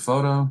aspect of the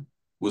photo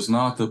was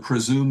not the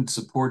presumed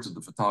support of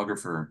the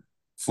photographer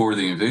for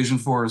the invasion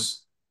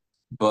force,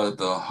 but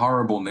the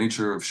horrible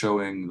nature of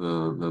showing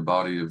the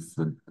body of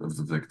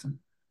the victim.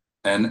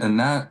 And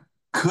that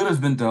could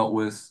have been dealt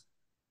with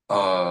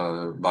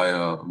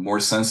by more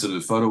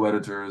sensitive photo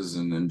editors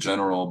and in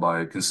general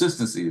by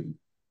consistency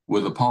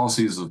with the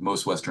policies of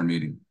most Western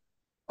media.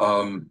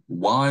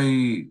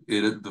 Why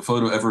the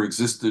photo ever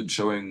existed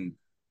showing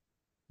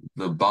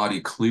the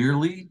body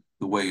clearly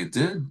the way it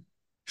did,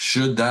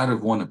 should that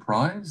have won a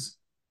prize?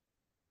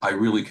 I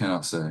really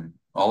cannot say.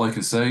 All I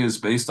can say is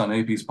based on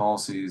AP's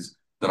policies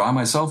that I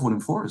myself would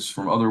enforce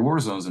from other war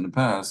zones in the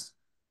past,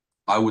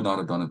 I would not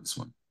have done it this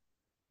way.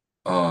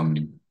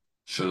 Um,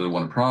 should have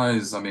won a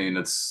prize. I mean,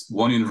 it's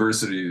one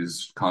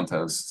university's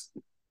contest.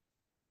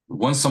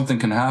 Once something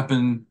can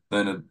happen,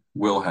 then it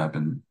will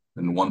happen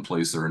in one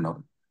place or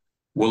another.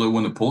 Will it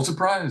win the Pulitzer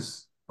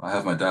Prize? I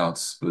have my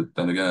doubts, but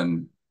then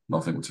again,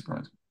 nothing would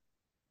surprise me.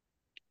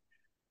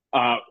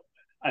 uh,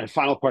 a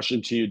final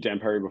question to you, Dan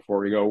Perry, before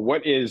we go.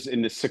 What is,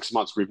 in the 6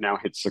 months, we've now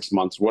hit 6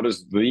 months, what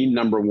is the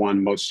number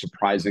one most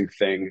surprising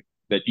thing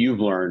that you've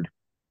learned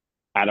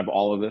out of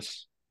all of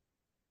this?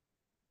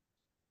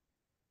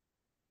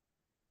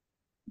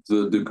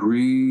 The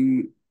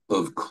degree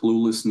of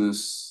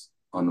cluelessness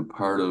on the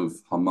part of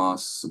Hamas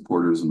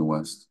supporters in the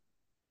West.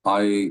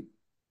 I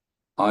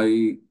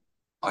I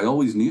I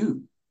always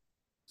knew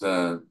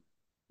that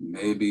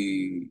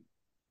maybe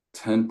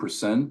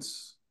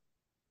 10%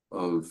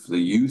 of the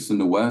youth in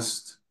the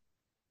West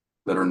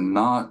that are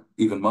not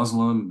even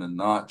Muslim and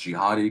not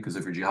jihadi, because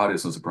if you're jihadi,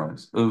 it's no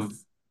surprise, of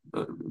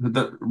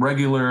the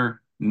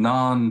regular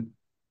non-jihadi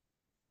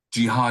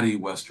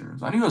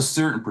Westerners. I knew a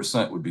certain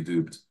percent would be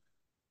duped.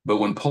 But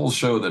when polls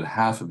show that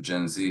half of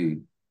Gen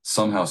Z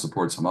somehow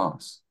supports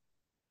Hamas,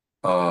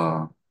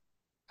 uh,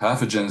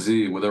 half of Gen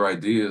Z with their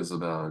ideas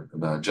about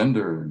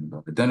gender and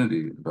about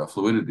identity, about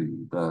fluidity,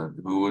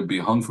 who would be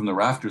hung from the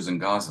rafters in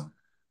Gaza,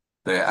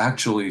 they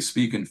actually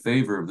speak in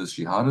favor of this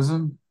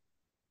jihadism.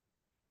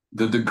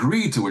 The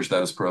degree to which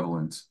that is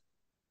prevalent,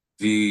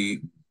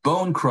 the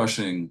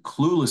bone-crushing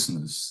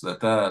cluelessness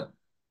that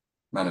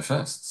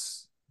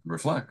manifests,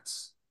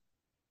 reflects,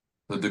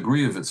 the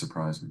degree of it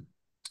surprised me.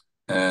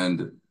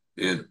 And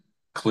it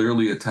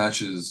clearly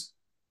attaches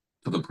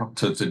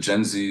to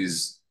Gen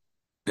Z's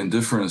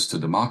indifference to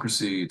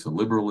democracy, to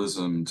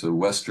liberalism, to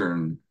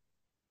Western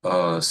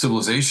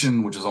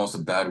civilization, which is almost a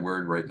bad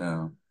word right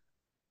now,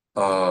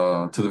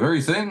 to the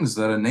very things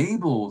that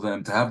enable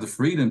them to have the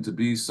freedom to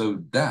be so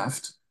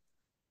daft.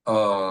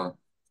 Uh,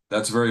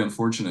 that's very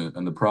unfortunate,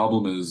 and the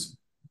problem is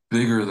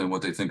bigger than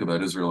what they think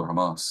about Israel or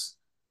Hamas.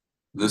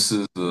 This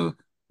is the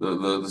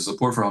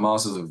support for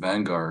Hamas is a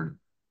vanguard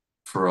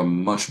for a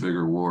much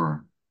bigger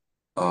war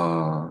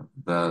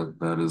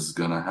that is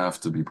going to have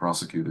to be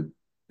prosecuted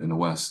in the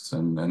West,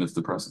 and it's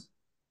depressing.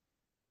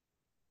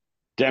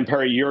 Dan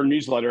Perry, your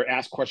newsletter,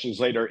 Ask Questions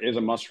Later, is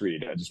a must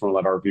read. I just want to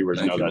let our viewers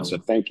Thank know you, that. So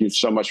brother. thank you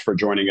so much for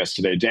joining us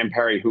today. Dan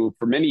Perry, who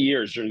for many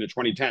years during the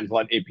 2010s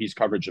led AP's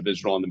coverage of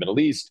Israel and the Middle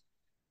East,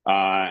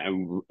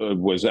 and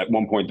was at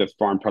one point the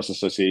Foreign Press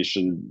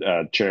Association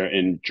chair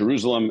in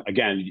Jerusalem.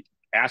 Again,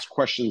 Ask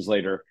Questions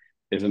Later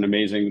is an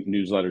amazing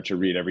newsletter to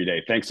read every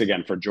day. Thanks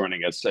again for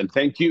joining us. And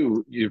thank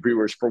you, you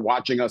viewers, for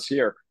watching us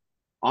here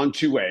on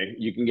Two-Way.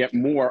 You can get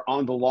more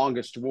on The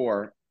Longest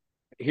War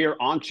here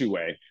on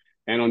Two-Way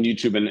and on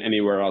YouTube and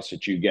anywhere else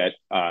that you get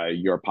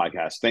your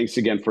podcast. Thanks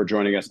again for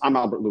joining us. I'm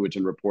Albert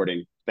Lewitinn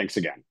reporting. Thanks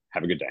again.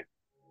 Have a good day.